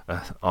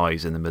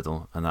eyes in the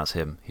middle, and that's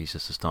him. He's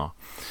just a star.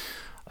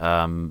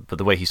 But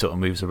the way he sort of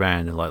moves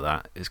around and like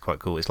that is quite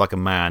cool. It's like a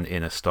man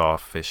in a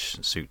starfish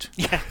suit,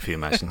 if you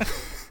imagine.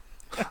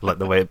 Like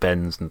the way it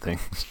bends and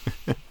things.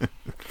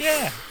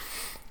 Yeah.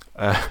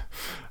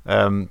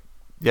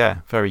 Yeah,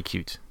 very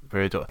cute.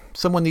 very adorable.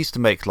 Someone needs to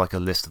make like a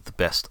list of the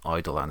best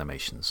idle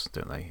animations,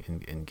 don't they,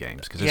 in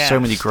games? Because there's so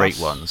many great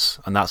ones,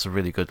 and that's a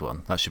really good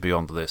one. That should be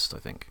on the list, I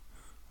think.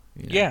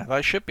 You know? Yeah,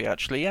 that should be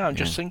actually. Yeah, I'm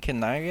just thinking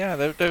now. Yeah,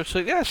 there's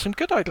some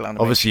good idle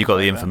animations. Obviously, you got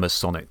the infamous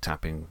Sonic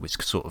tapping,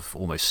 which sort of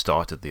almost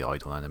started the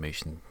idle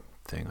animation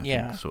thing. I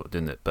think, sort of,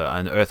 didn't it?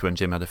 And Earthworm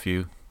Jim had a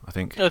few, I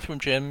think. Earthworm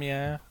Jim,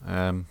 yeah.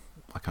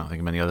 I can't think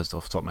of many others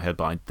off the top of my head,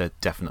 but there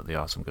definitely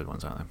are some good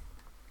ones out there.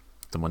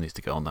 Someone needs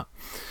to get on that.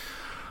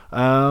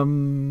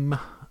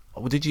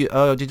 Did you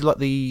like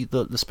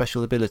the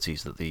special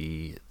abilities that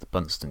the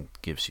Bunston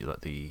gives you?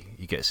 Like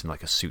he gets in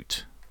like a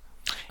suit.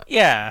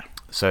 Yeah.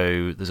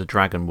 So there's a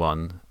dragon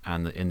one,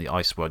 and in the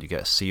ice world you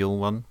get a seal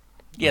one.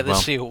 Yeah, the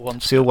seal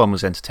one. Seal one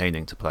was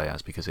entertaining to play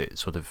as because it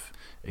sort of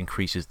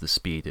increases the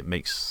speed. It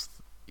makes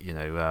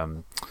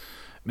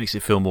makes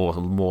it feel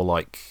more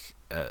like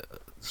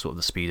sort of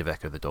the speed of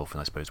Echo the Dolphin,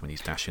 I suppose, when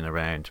he's dashing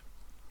around.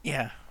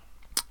 Yeah.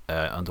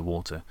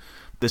 Underwater.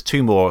 There's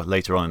two more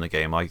later on in the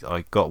game.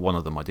 I got one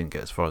of them. I didn't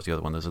get as far as the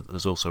other one.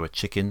 There's also a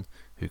chicken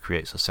who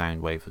creates a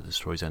sound wave that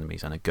destroys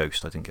enemies, and a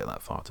ghost. I didn't get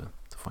that far to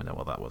find out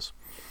what that was.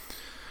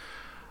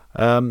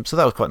 So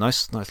that was quite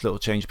nice. Nice little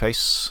change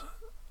pace.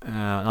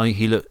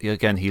 He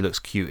looks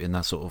cute in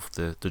that sort of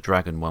the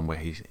dragon one where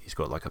he's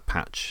got like a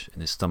patch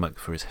in his stomach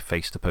for his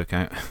face to poke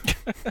out.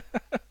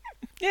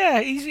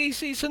 Yeah,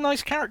 he's a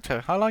nice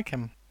character. I like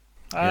him.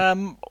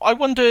 I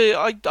wonder.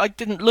 I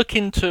didn't look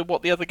into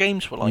what the other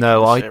games were like in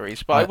the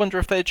series, but I wonder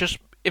if they're just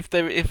if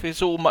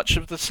it's all much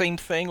of the same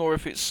thing, or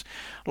if it's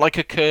like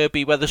a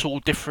Kirby where there's all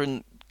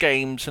different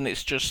games and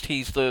it's just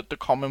he's the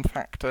common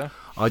factor.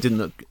 I didn't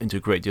look into a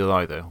great deal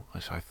either.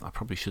 I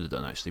probably should have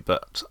done actually,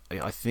 but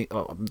I think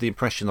the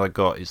impression I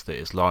got is that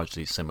it's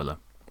largely similar.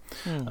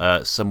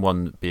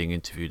 Someone being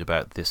interviewed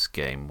about this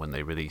game when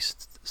they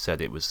released said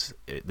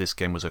this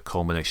game was a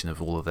culmination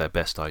of all of their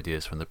best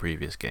ideas from the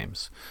previous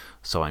games.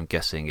 So I'm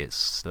guessing that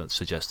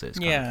suggests that it's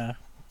kind of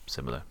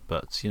similar.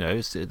 But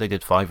they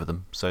did 5 of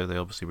them, so they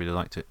obviously really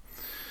liked it.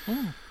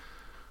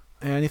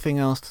 Anything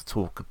else to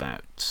talk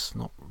about?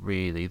 Not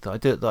really. I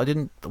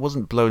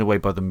wasn't blown away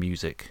by the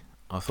music.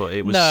 I thought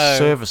it was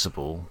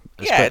serviceable.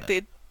 Yeah, it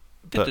did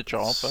the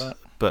job.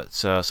 But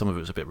some of it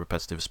was a bit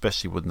repetitive,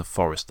 especially with the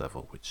forest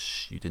level,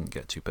 which you didn't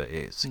get to, but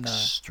it's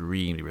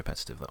extremely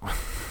repetitive, that one.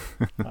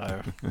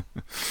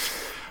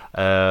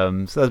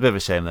 So there's a bit of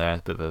a shame there, a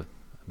bit of a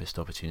missed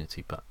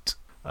opportunity. But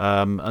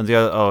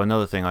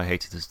another thing I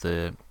hated is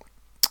the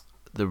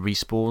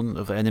respawn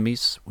of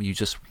enemies, where you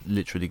just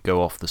literally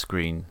go off the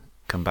screen,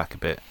 come back a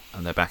bit,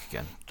 and they're back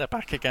again. They're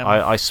back again.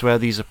 I swear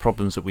these are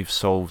problems that we've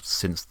solved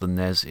since the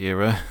NES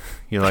era.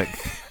 You're like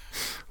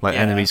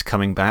enemies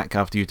coming back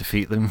after you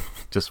defeat them,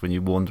 just when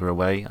you wander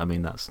away. I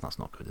mean, that's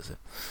not good, is it?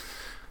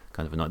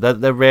 Kind of annoying.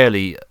 They're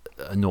rarely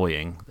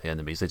annoying, the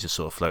enemies. They just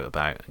sort of float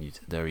about, and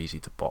they're easy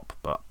to bop,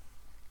 but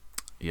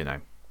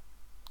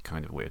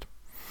kind of weird.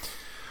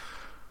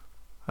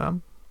 Other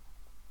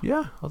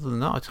than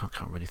that, I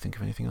can't really think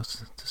of anything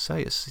else to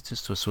say. It's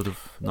just a sort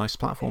of nice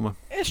platformer.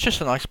 It's just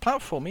a nice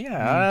platformer,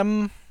 yeah.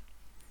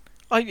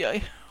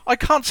 I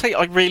can't say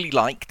I really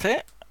liked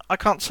it. I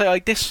can't say I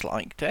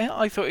disliked it.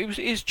 I thought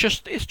it's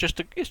just a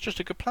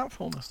good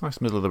platformer. It's a nice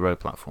middle of the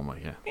road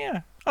platformer, yeah.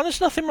 Yeah, and there's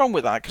nothing wrong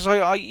with that because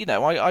I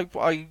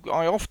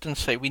often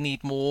say we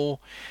need more.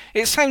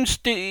 It sounds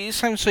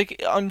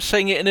like I'm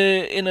saying it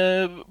in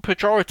a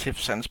pejorative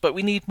sense, but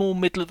we need more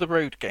middle of the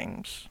road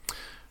games.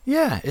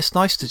 Yeah, it's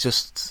nice to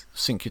just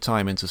sink your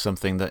time into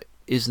something that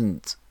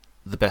isn't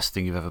the best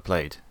thing you've ever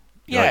played.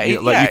 Yeah, you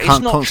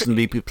can't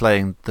constantly be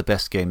playing the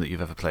best game that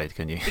you've ever played,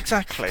 can you?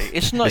 Exactly.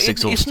 It's not.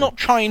 It's not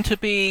trying to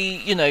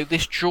be,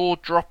 this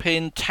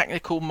jaw-dropping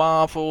technical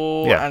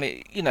marvel, and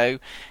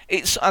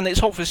it's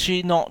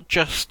obviously not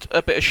just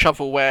a bit of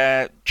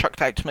shovelware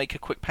chucked out to make a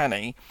quick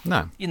penny.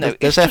 No,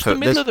 there's effort. Just the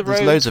middle of the road.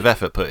 There's loads of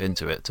effort put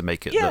into it to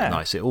make it look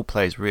nice. It all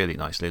plays really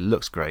nicely. It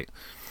looks great.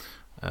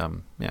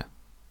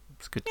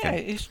 It's a good game.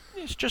 Yeah,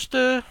 it's just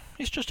a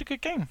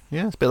good game.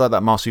 Yeah, it's a bit like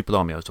that Marsupial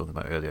Army I was talking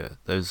about earlier.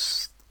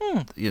 There's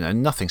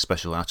nothing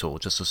special at all,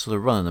 just a sort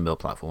of run-of-the-mill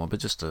platformer, but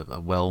just a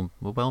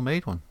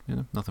well-made one.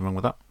 Nothing wrong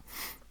with that.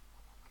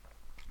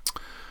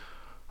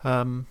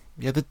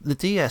 The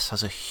DS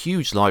has a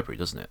huge library,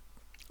 doesn't it?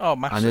 Oh,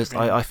 massive.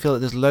 And I feel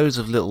like there's loads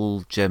of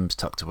little gems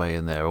tucked away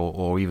in there,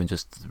 or even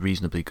just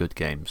reasonably good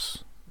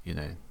games.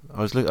 I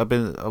was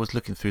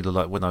looking through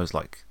when I was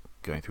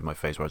going through my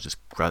phase where I was just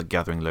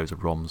gathering loads of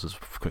ROMs as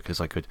quick as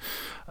I could.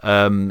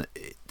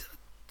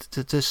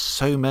 There's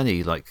so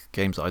many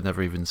games that I'd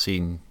never even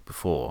seen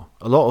before.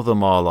 A lot of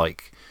them are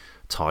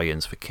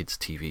tie-ins for kids'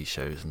 TV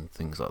shows and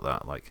things like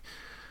that.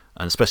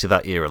 And especially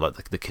that era,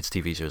 the kids'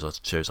 TV shows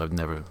I've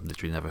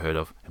literally never heard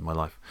of in my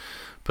life.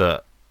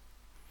 But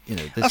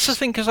that's the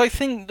thing, because I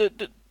think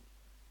that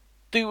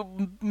the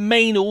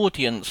main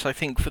audience, I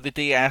think, for the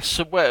DS,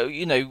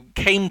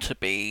 came to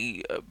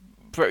be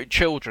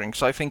children,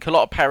 because I think a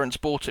lot of parents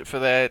bought it for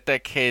their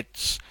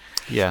kids.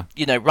 Yeah.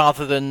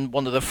 Rather than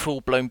one of the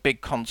full-blown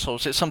big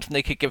consoles. It's something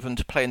they could give them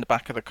to play in the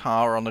back of the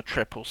car on a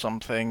trip or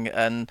something.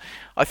 And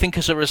I think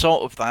as a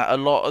result of that, a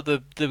lot of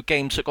the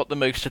games that got the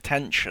most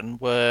attention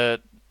were,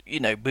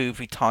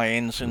 movie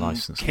tie-ins and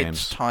Licensed kids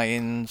games.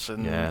 tie-ins.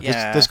 And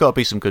There's got to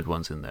be some good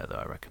ones in there, though,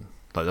 I reckon.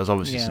 Like, there's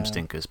obviously some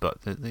stinkers, but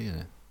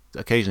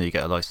occasionally you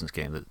get a licensed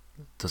game that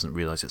doesn't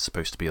realise it's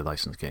supposed to be a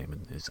licensed game,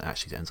 and it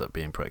actually ends up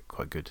being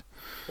quite good.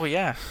 Well,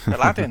 yeah,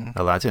 Aladdin.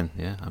 Aladdin,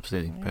 yeah,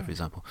 absolutely, perfect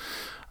example.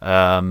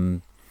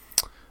 That's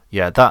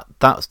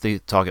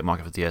the target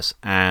market for DS,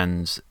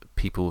 and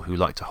people who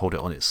like to hold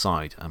it on its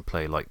side and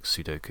play like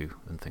Sudoku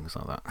and things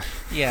like that.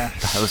 Yeah,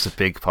 that was a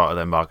big part of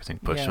their marketing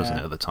push, wasn't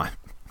it, at the time?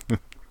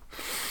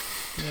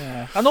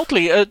 Yeah, and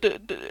oddly,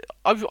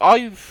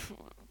 I've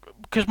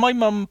because my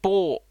mum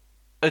bought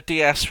a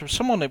DS from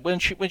someone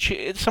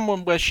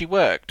someone where she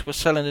worked was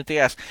selling a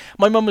DS.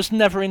 My mum was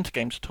never into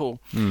games at all,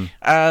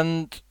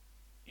 and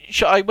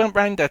I went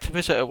round there to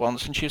visit her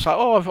once, and she was like,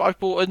 "Oh, I've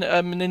bought a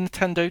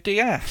Nintendo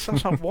DS." I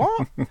was like,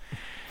 "What?"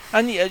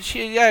 And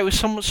it was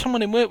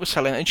someone in work was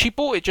selling it, and she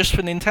bought it just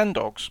for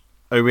Nintendogs.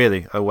 Oh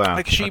really? Oh wow!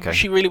 Like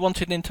she really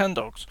wanted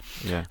Nintendogs.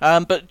 Yeah.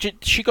 But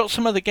she got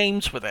some other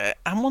games with it,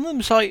 and one of them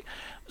was like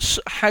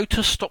how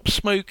to stop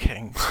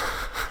smoking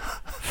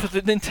for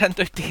the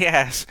Nintendo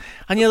DS,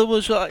 and the other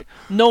was like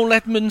Noel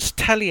Edmonds'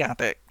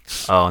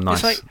 Teleaddicts. Oh,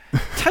 nice. It's like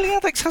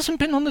Teleaddicts hasn't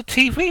been on the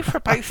TV for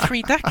about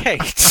 3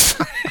 decades.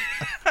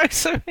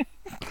 So.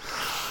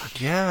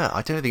 Yeah,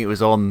 I don't think it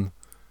was on.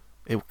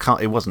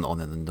 It wasn't on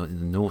in the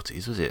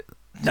noughties, was it?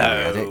 No,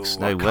 Teleaddicts?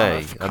 No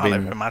way. I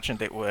can't have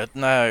imagined it would.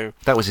 No,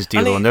 that was his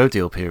deal or no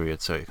deal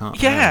period, so it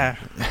can't. Yeah,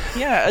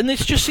 yeah, and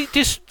it's just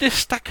this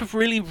stack of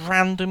really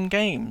random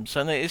games,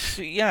 and it's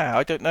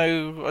I don't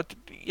know.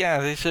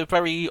 It's a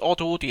very odd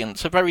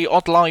audience, a very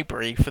odd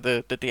library for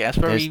the DS.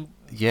 Very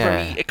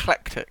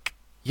eclectic.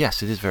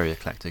 Yes, it is very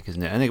eclectic,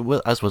 isn't it? And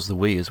as was the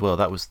Wii as well.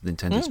 That was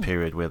Nintendo's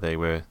period where they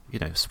were,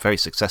 very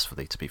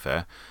successfully, to be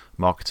fair,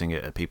 marketing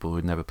it at people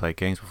who'd never played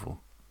games before,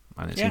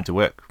 and it seemed to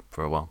work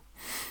for a while.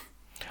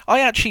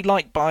 I actually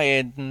like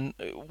buying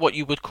what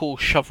you would call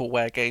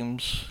shovelware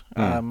games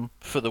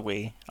for the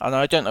Wii, and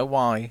I don't know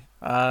why.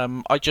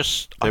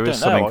 There is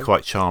something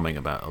quite charming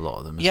about a lot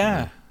of them. Isn't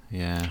there?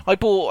 Yeah. I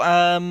bought.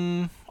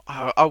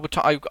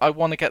 I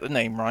want to get the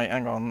name right.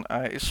 Hang on.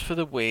 It's for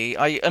the Wii.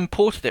 I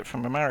imported it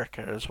from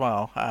America as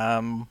well,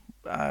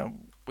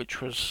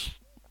 which was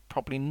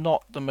probably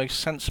not the most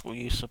sensible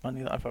use of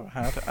money that I've ever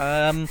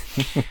had.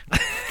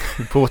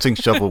 Importing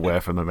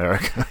shovelware from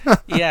America.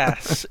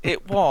 Yes,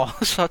 it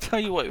was. I'll tell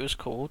you what it was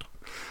called.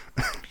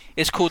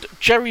 It's called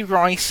Jerry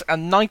Rice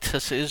and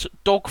Nitus's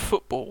Dog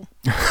Football.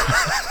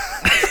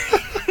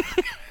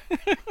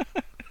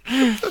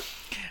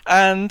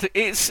 And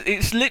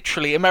it's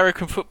literally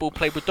American football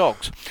played with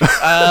dogs.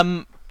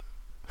 But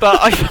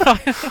I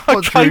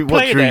tried playing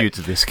what drew it. you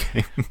to this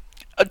game?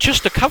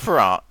 Just the cover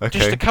art. Okay.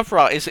 Just the cover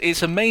art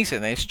is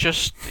amazing. It's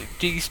just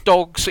these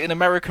dogs in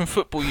American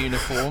football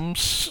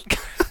uniforms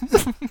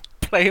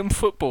playing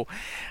football,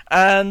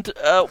 and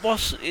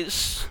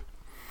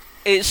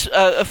it's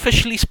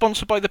officially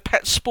sponsored by the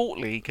Pet Sport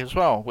League as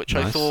well, which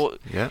nice. I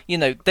thought,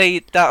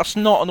 that's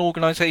not an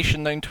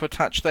organisation known to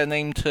attach their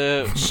name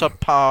to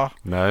subpar,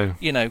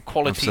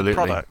 quality absolutely.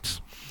 Products.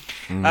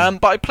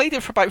 But I played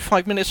it for about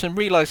 5 minutes and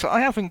realised that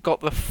I haven't got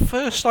the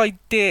first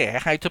idea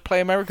how to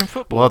play American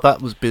football. Well,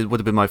 that would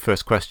have been my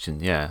first question.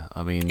 Yeah,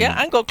 I mean,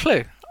 I ain't got a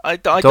clue. I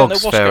don't know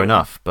what's fair going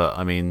enough, but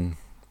I mean,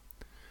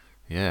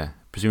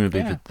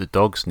 presumably the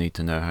dogs need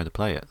to know how to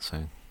play it.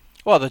 So.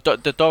 Well, the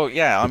dog, The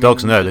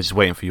dogs know, they're just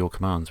waiting for your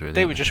commands, really.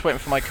 They were just waiting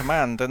for my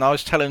command, and I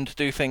was telling them to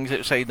do things that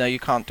would say, no, you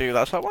can't do that.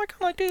 I was like, why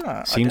can't I do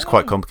that? Seems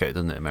quite complicated,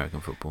 doesn't it, American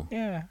football?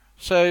 Yeah.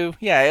 So,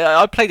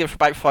 I played it for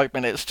about 5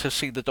 minutes to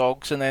see the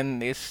dogs, and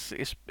then it's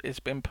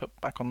been put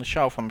back on the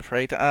shelf, I'm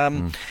afraid.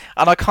 And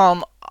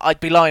I'd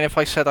be lying if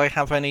I said I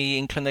have any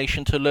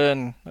inclination to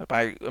learn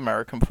about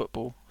American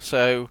football.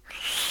 So...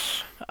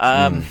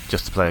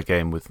 just to play a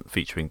game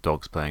featuring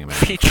dogs playing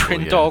American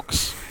featuring football,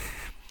 dogs.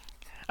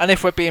 And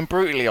if we're being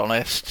brutally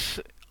honest,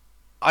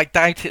 I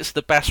doubt it's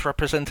the best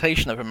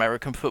representation of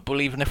American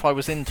football, even if I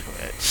was into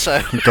it.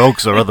 So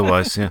dogs or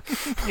otherwise, yeah.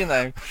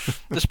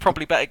 There's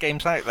probably better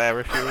games out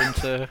there if you're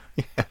into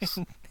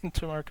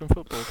into American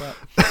football.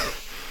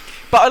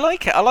 But I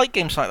like it. I like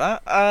games like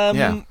that. I'll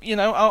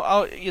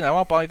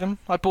buy them.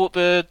 I bought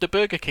the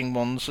Burger King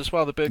ones as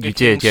well. The Burger King. You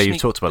did, yeah. You've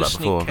talked about that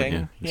before, haven't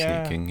you?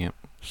 Yeah. Sneak King, yeah.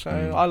 So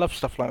I love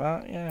stuff like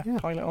that. Yeah,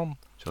 pile it on.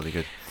 Jolly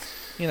good.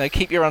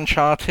 Keep your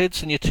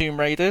Uncharted's and your Tomb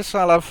Raiders.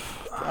 I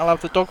love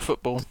the dog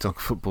football. The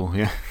dog football,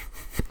 yeah.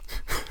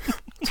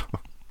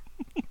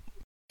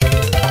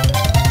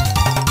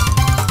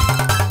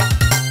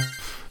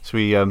 Should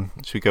we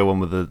go on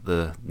with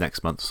the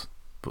next month's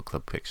book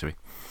club pick, shall we?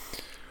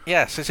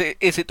 Yes.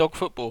 Is it dog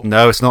football?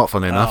 No, it's not.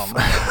 Funny enough.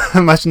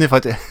 Imagine if I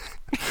did.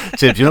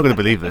 Tibbs, you're not going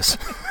to believe this.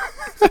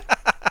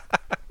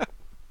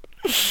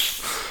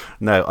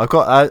 No, I've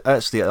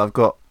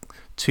got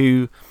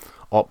two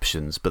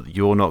options, but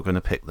you're not going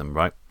to pick them,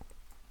 right?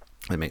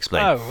 Let me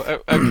explain.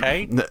 Oh,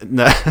 okay.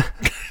 No.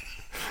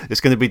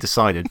 It's going to be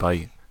decided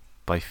by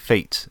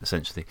fate,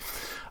 essentially.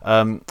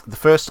 The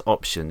first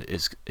option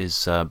is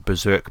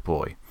Berserk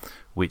Boy,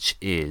 which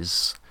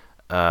is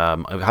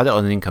I've had it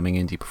on an incoming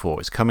indie before.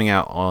 It's coming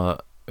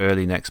out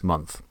early next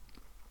month.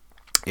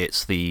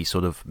 It's the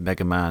sort of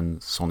Mega Man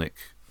Sonic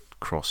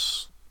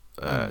cross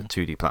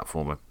 2D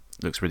platformer.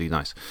 Looks really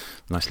nice,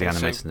 nicely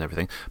animated and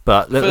everything.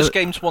 But first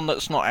game's one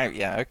that's not out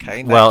yet.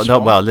 Okay. Well, no.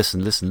 Well,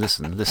 listen.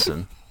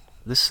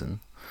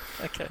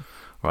 Okay.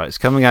 Right, it's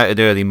coming out in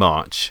early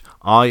March.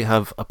 I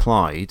have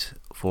applied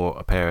for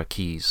a pair of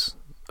keys,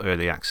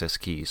 early access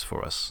keys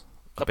for us.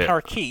 A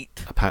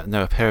parakeet? A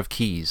pair of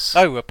keys.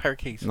 Oh, a pair of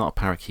keys. Not a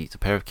parakeet, a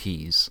pair of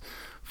keys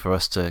for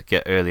us to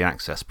get early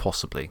access,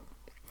 possibly.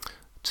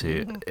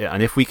 And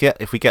if we get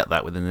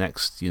that within the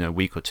next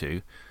week or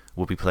two,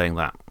 we'll be playing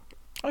that.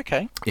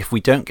 Okay. If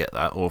we don't get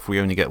that, or if we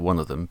only get one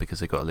of them because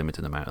they've got a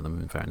limited amount of them,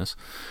 in fairness,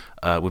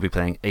 we'll be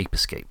playing Ape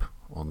Escape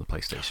on the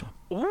PlayStation.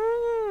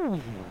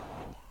 Ooh.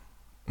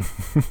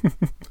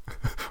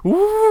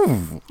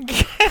 Ooh.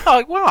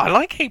 Yeah, well, I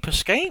like Ape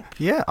Escape.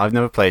 Yeah, I've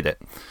never played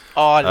it.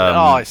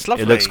 Oh, it's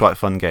lovely. It looks quite a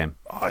fun game.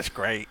 Oh, it's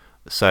great.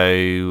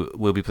 So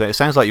we'll be playing. It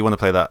sounds like you want to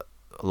play that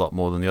a lot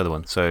more than the other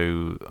one.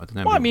 So I don't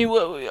know. Well, I mean,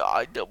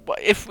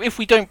 if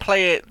we don't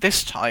play it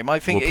this time, I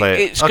think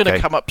it's going to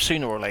come up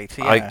sooner or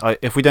later. Yeah.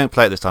 If we don't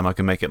play it this time, I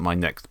can make it my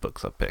next book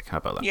club pick. How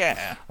about that?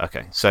 Yeah.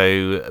 Okay.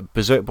 So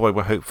Berserk Boy,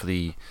 we're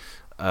hopefully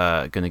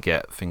going to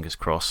get, fingers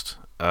crossed.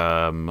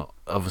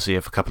 Obviously,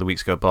 if a couple of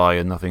weeks go by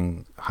and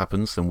nothing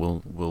happens, then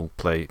we'll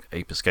play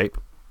Ape Escape.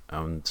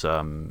 And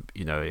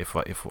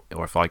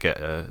if I get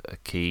a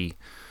key,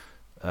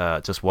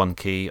 just one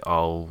key,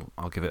 I'll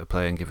give it a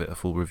play and give it a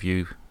full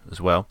review as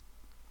well.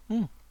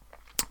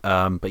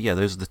 But yeah,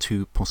 those are the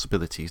two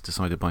possibilities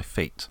decided by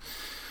fate.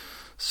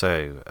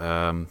 So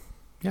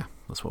yeah,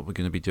 that's what we're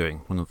going to be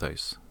doing. One of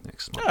those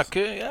next month.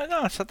 Okay,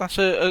 that's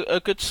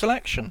a good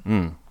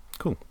selection.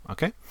 Cool.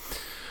 Okay.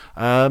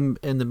 In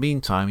the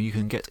meantime, you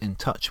can get in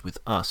touch with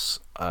us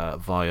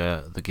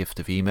via the gift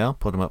of email,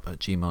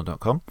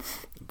 podemup@gmail.com,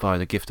 via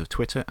the gift of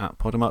Twitter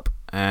 @podemup,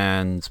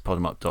 and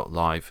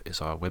podemup.live is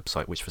our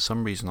website, which for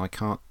some reason I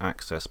can't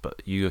access,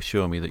 but you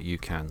assure me that you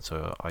can,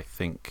 so I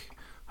think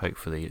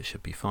hopefully it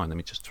should be fine. Let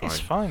me just try. It's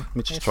fine. Let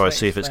me just try to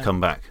see if it's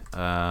come back.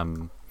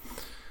 No,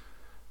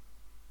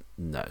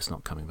 it's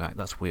not coming back.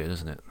 That's weird,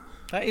 isn't it?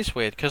 That is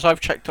weird, because I've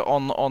checked it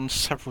on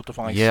several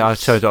devices. Yeah, I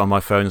showed it on my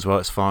phone as well.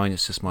 It's fine.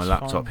 It's just my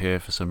laptop fine. here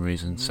for some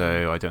reason,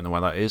 so I don't know why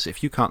that is.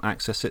 If you can't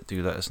access it,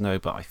 do let us know,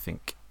 but I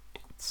think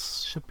it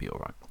should be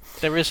alright.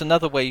 There is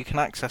another way you can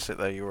access it,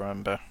 though, you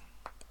remember?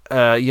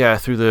 Yeah,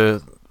 through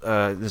the...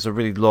 there's a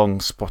really long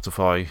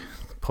Spotify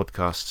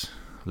podcast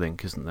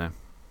link, isn't there?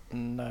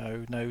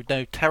 No,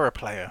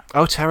 TerraPlayer.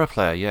 Oh,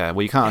 TerraPlayer, yeah.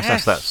 Well, you can't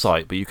access that Yes.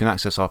 site, but you can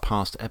access our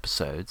past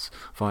episodes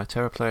via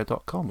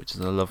TerraPlayer.com, which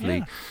is a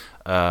lovely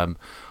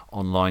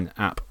online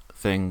app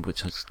thing,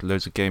 which has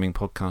loads of gaming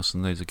podcasts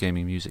and loads of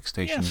gaming music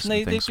stations. Yes, and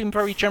things. they've been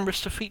very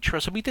generous to feature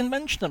us, and we didn't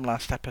mention them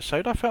last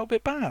episode. I felt a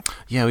bit bad.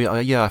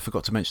 Yeah, I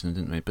forgot to mention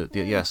them, didn't we? But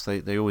yes,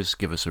 they always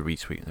give us a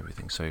retweet and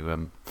everything.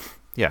 So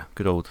yeah,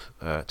 good old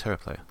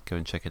TerraPlayer. Go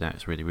and check it out.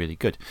 It's really, really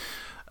good.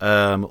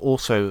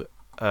 Also,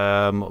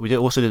 we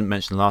also didn't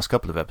mention the last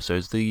couple of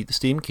episodes. The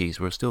Steam keys,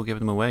 we're still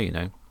giving them away.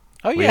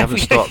 Oh, we haven't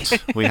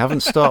stopped. We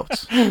haven't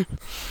stopped.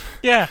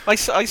 Yeah, I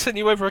sent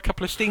you over a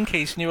couple of Steam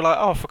keys, and you were like,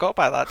 "Oh, I forgot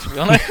about that." To be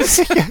honest,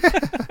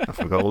 I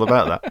forgot all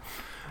about that.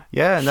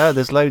 Yeah, no,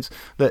 there's loads.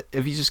 Look,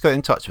 if you just get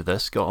in touch with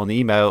us, go on the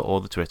email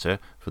or the Twitter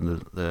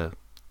from the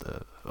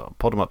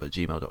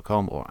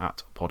podemup@gmail.com or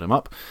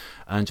 @podemup,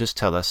 and just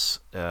tell us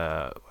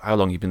how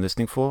long you've been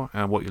listening for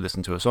and what you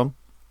listen to us on.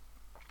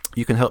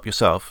 You can help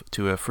yourself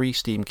to a free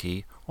Steam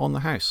key on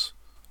the house.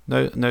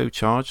 No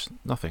charge,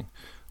 nothing.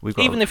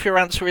 Even if your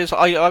answer is,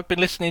 I've been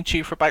listening to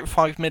you for about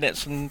 5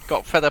 minutes and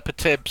got fed up at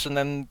Tibbs and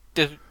then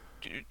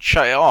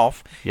shut it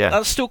off,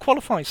 that still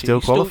qualifies. Still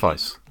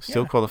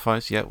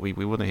qualifies. Yeah, we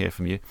want to hear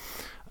from you.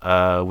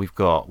 We've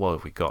got, what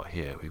have we got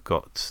here? We've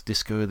got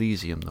Disco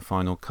Elysium, The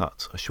Final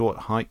Cut, A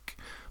Short Hike,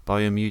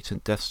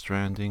 Biomutant, Death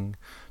Stranding,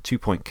 2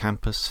 Point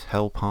Campus,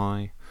 Hell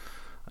Pie,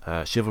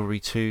 Chivalry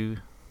 2,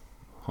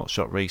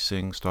 Hotshot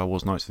Racing, Star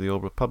Wars Knights of the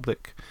Old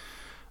Republic,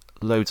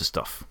 loads of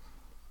stuff.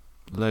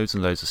 Loads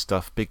and loads of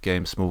stuff. Big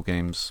games, small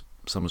games,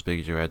 some as big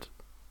as your head.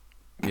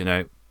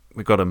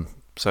 We've got them.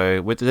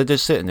 So they're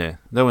just sitting there.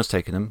 No one's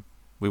taking them.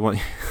 We want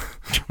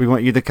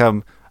you to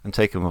come and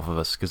take them off of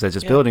us, because they're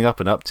just building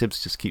up and up.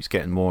 Tibbs just keeps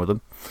getting more of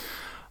them,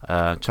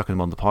 chucking them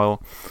on the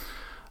pile.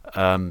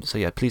 So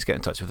yeah, please get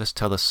in touch with us.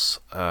 Tell us,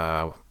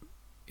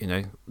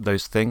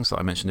 those things that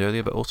I mentioned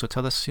earlier, but also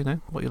tell us,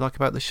 what you like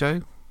about the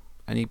show.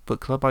 Any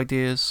book club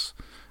ideas,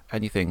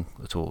 anything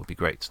at all would be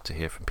great to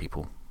hear from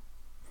people.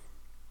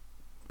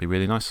 Be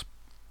really nice.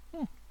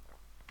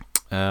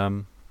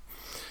 I'm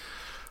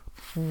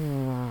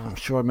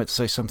sure I meant to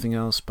say something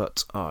else,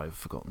 but I've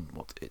forgotten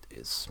what it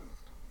is.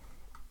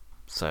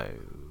 So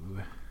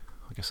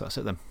I guess that's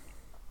it then.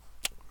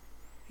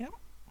 Yep.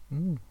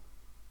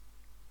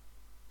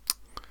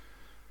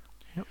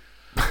 Yep.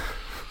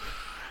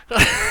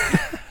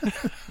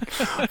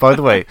 By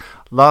the way,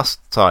 last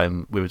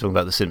time we were talking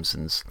about The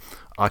Simpsons,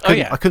 I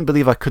couldn't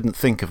believe I couldn't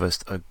think of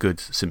a good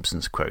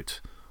Simpsons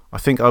quote. I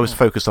think I was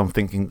focused on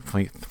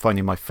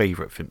finding my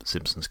favourite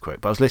Simpsons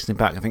quote. But I was listening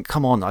back and I think,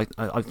 come on,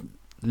 I've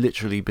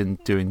literally been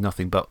doing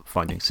nothing but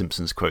finding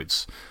Simpsons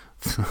quotes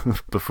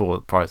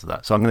prior to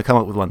that. So I'm going to come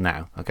up with one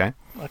now, okay?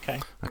 Okay.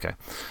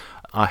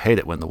 I hate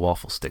it when the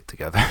waffles stick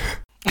together.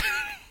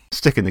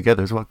 Sticking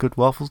together is what good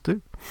waffles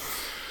do.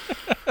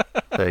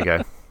 There you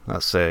go.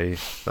 That's a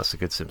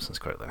good Simpsons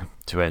quote there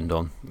to end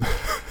on.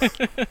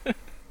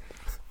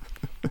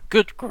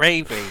 Good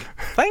gravy.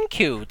 Thank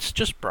you. It's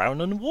just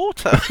brown and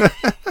water.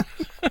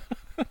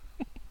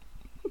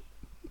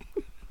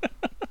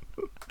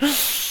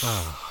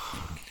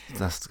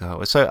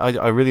 So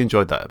I really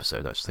enjoyed that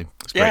episode, actually.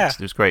 It's great. It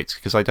was great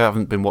because I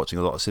haven't been watching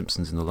a lot of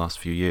Simpsons in the last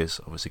few years,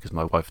 obviously, because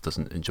my wife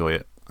doesn't enjoy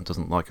it and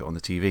doesn't like it on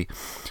the TV.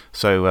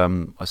 So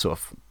I sort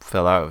of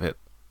fell out of it,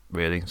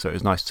 really. So it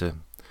was nice to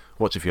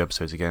watch a few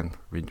episodes again,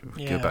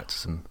 go back to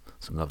some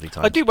lovely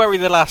times. I do worry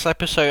the last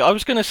episode. I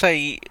was going to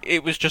say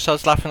it was just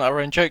us laughing at our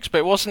own jokes, but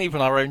it wasn't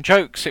even our own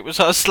jokes. It was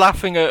us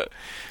laughing at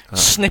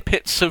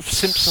snippets of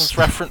Simpsons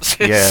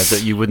references. Yeah,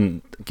 that you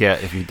wouldn't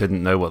get if you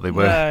didn't know what they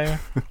were.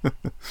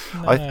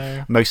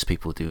 No. Most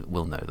people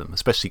will know them,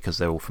 especially because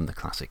they're all from the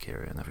classic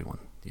era, and everyone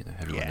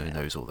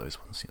knows all those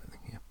ones.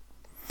 Yeah.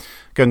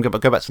 Go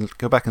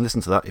back and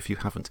listen to that if you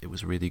haven't. It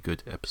was a really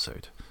good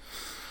episode,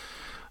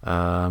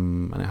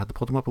 and it had the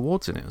Podemup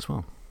Awards in it as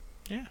well.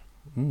 Yeah.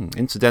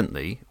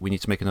 Incidentally, we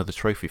need to make another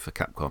trophy for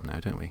Capcom now,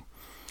 don't we?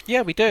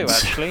 Yeah, we do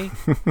actually.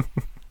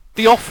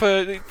 The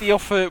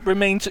offer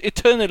remains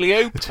eternally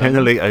open.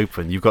 Eternally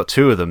open. You've got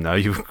 2 of them now.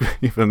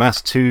 You've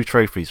amassed 2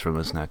 trophies from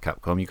us now,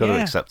 Capcom. You've got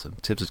to accept them.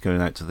 Tibbs is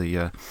going out to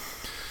the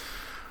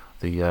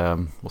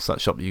what's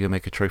that shop that you're going to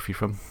make a trophy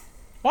from?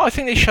 Well, I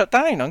think they shut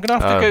down. I'm going to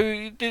have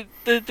to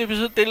go. There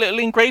was the little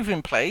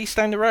engraving place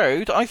down the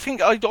road. I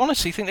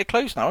honestly think they're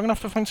closed now. I'm going to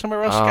have to find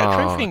somewhere else to get a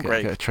trophy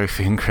engraved. Get a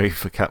trophy engraved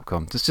for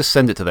Capcom. Just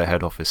send it to their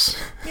head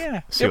office.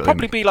 Yeah, it'll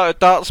probably be like a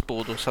darts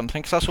board or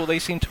something, because that's all they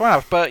seem to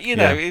have. But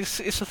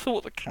it's a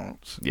thought that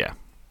counts. Yeah,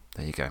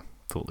 there you go.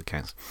 Thought that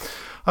counts.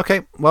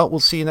 Okay, well,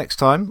 we'll see you next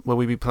time, where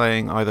we'll be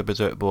playing either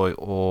Berserk Boy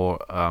or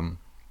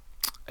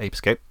Ape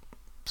Escape.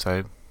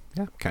 So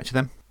yeah, catch you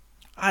then.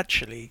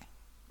 Actually.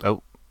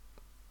 Oh.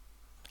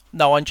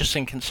 No, I'm just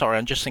thinking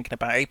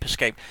about Ape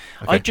Escape.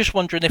 Okay. I'm just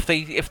wondering if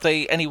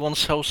anyone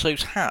sells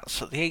those hats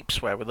that the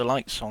apes wear with the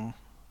lights on.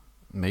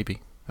 Maybe.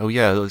 Oh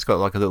yeah, it's got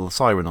like a little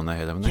siren on their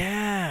head, haven't they?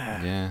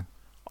 Yeah. Yeah.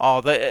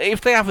 Oh,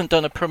 if they haven't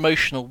done a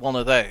promotional one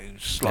of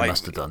those, they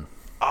must have done.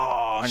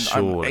 Oh,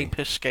 I'm Ape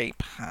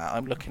Escape hat.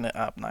 I'm looking it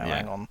up now. Yeah.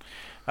 Hang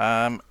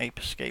on. Ape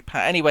Escape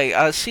hat. Anyway,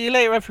 see you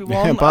later,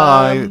 everyone.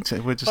 Bye.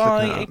 We're just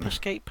bye. looking at Ape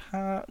Escape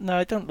hat. No,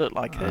 I don't look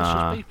like it. It's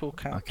just people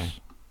cats. Okay.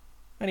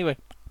 Anyway.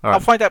 Right. I'll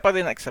find out by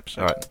the next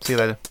episode. All right. See you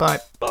later. Bye.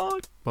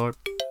 Bye. Bye.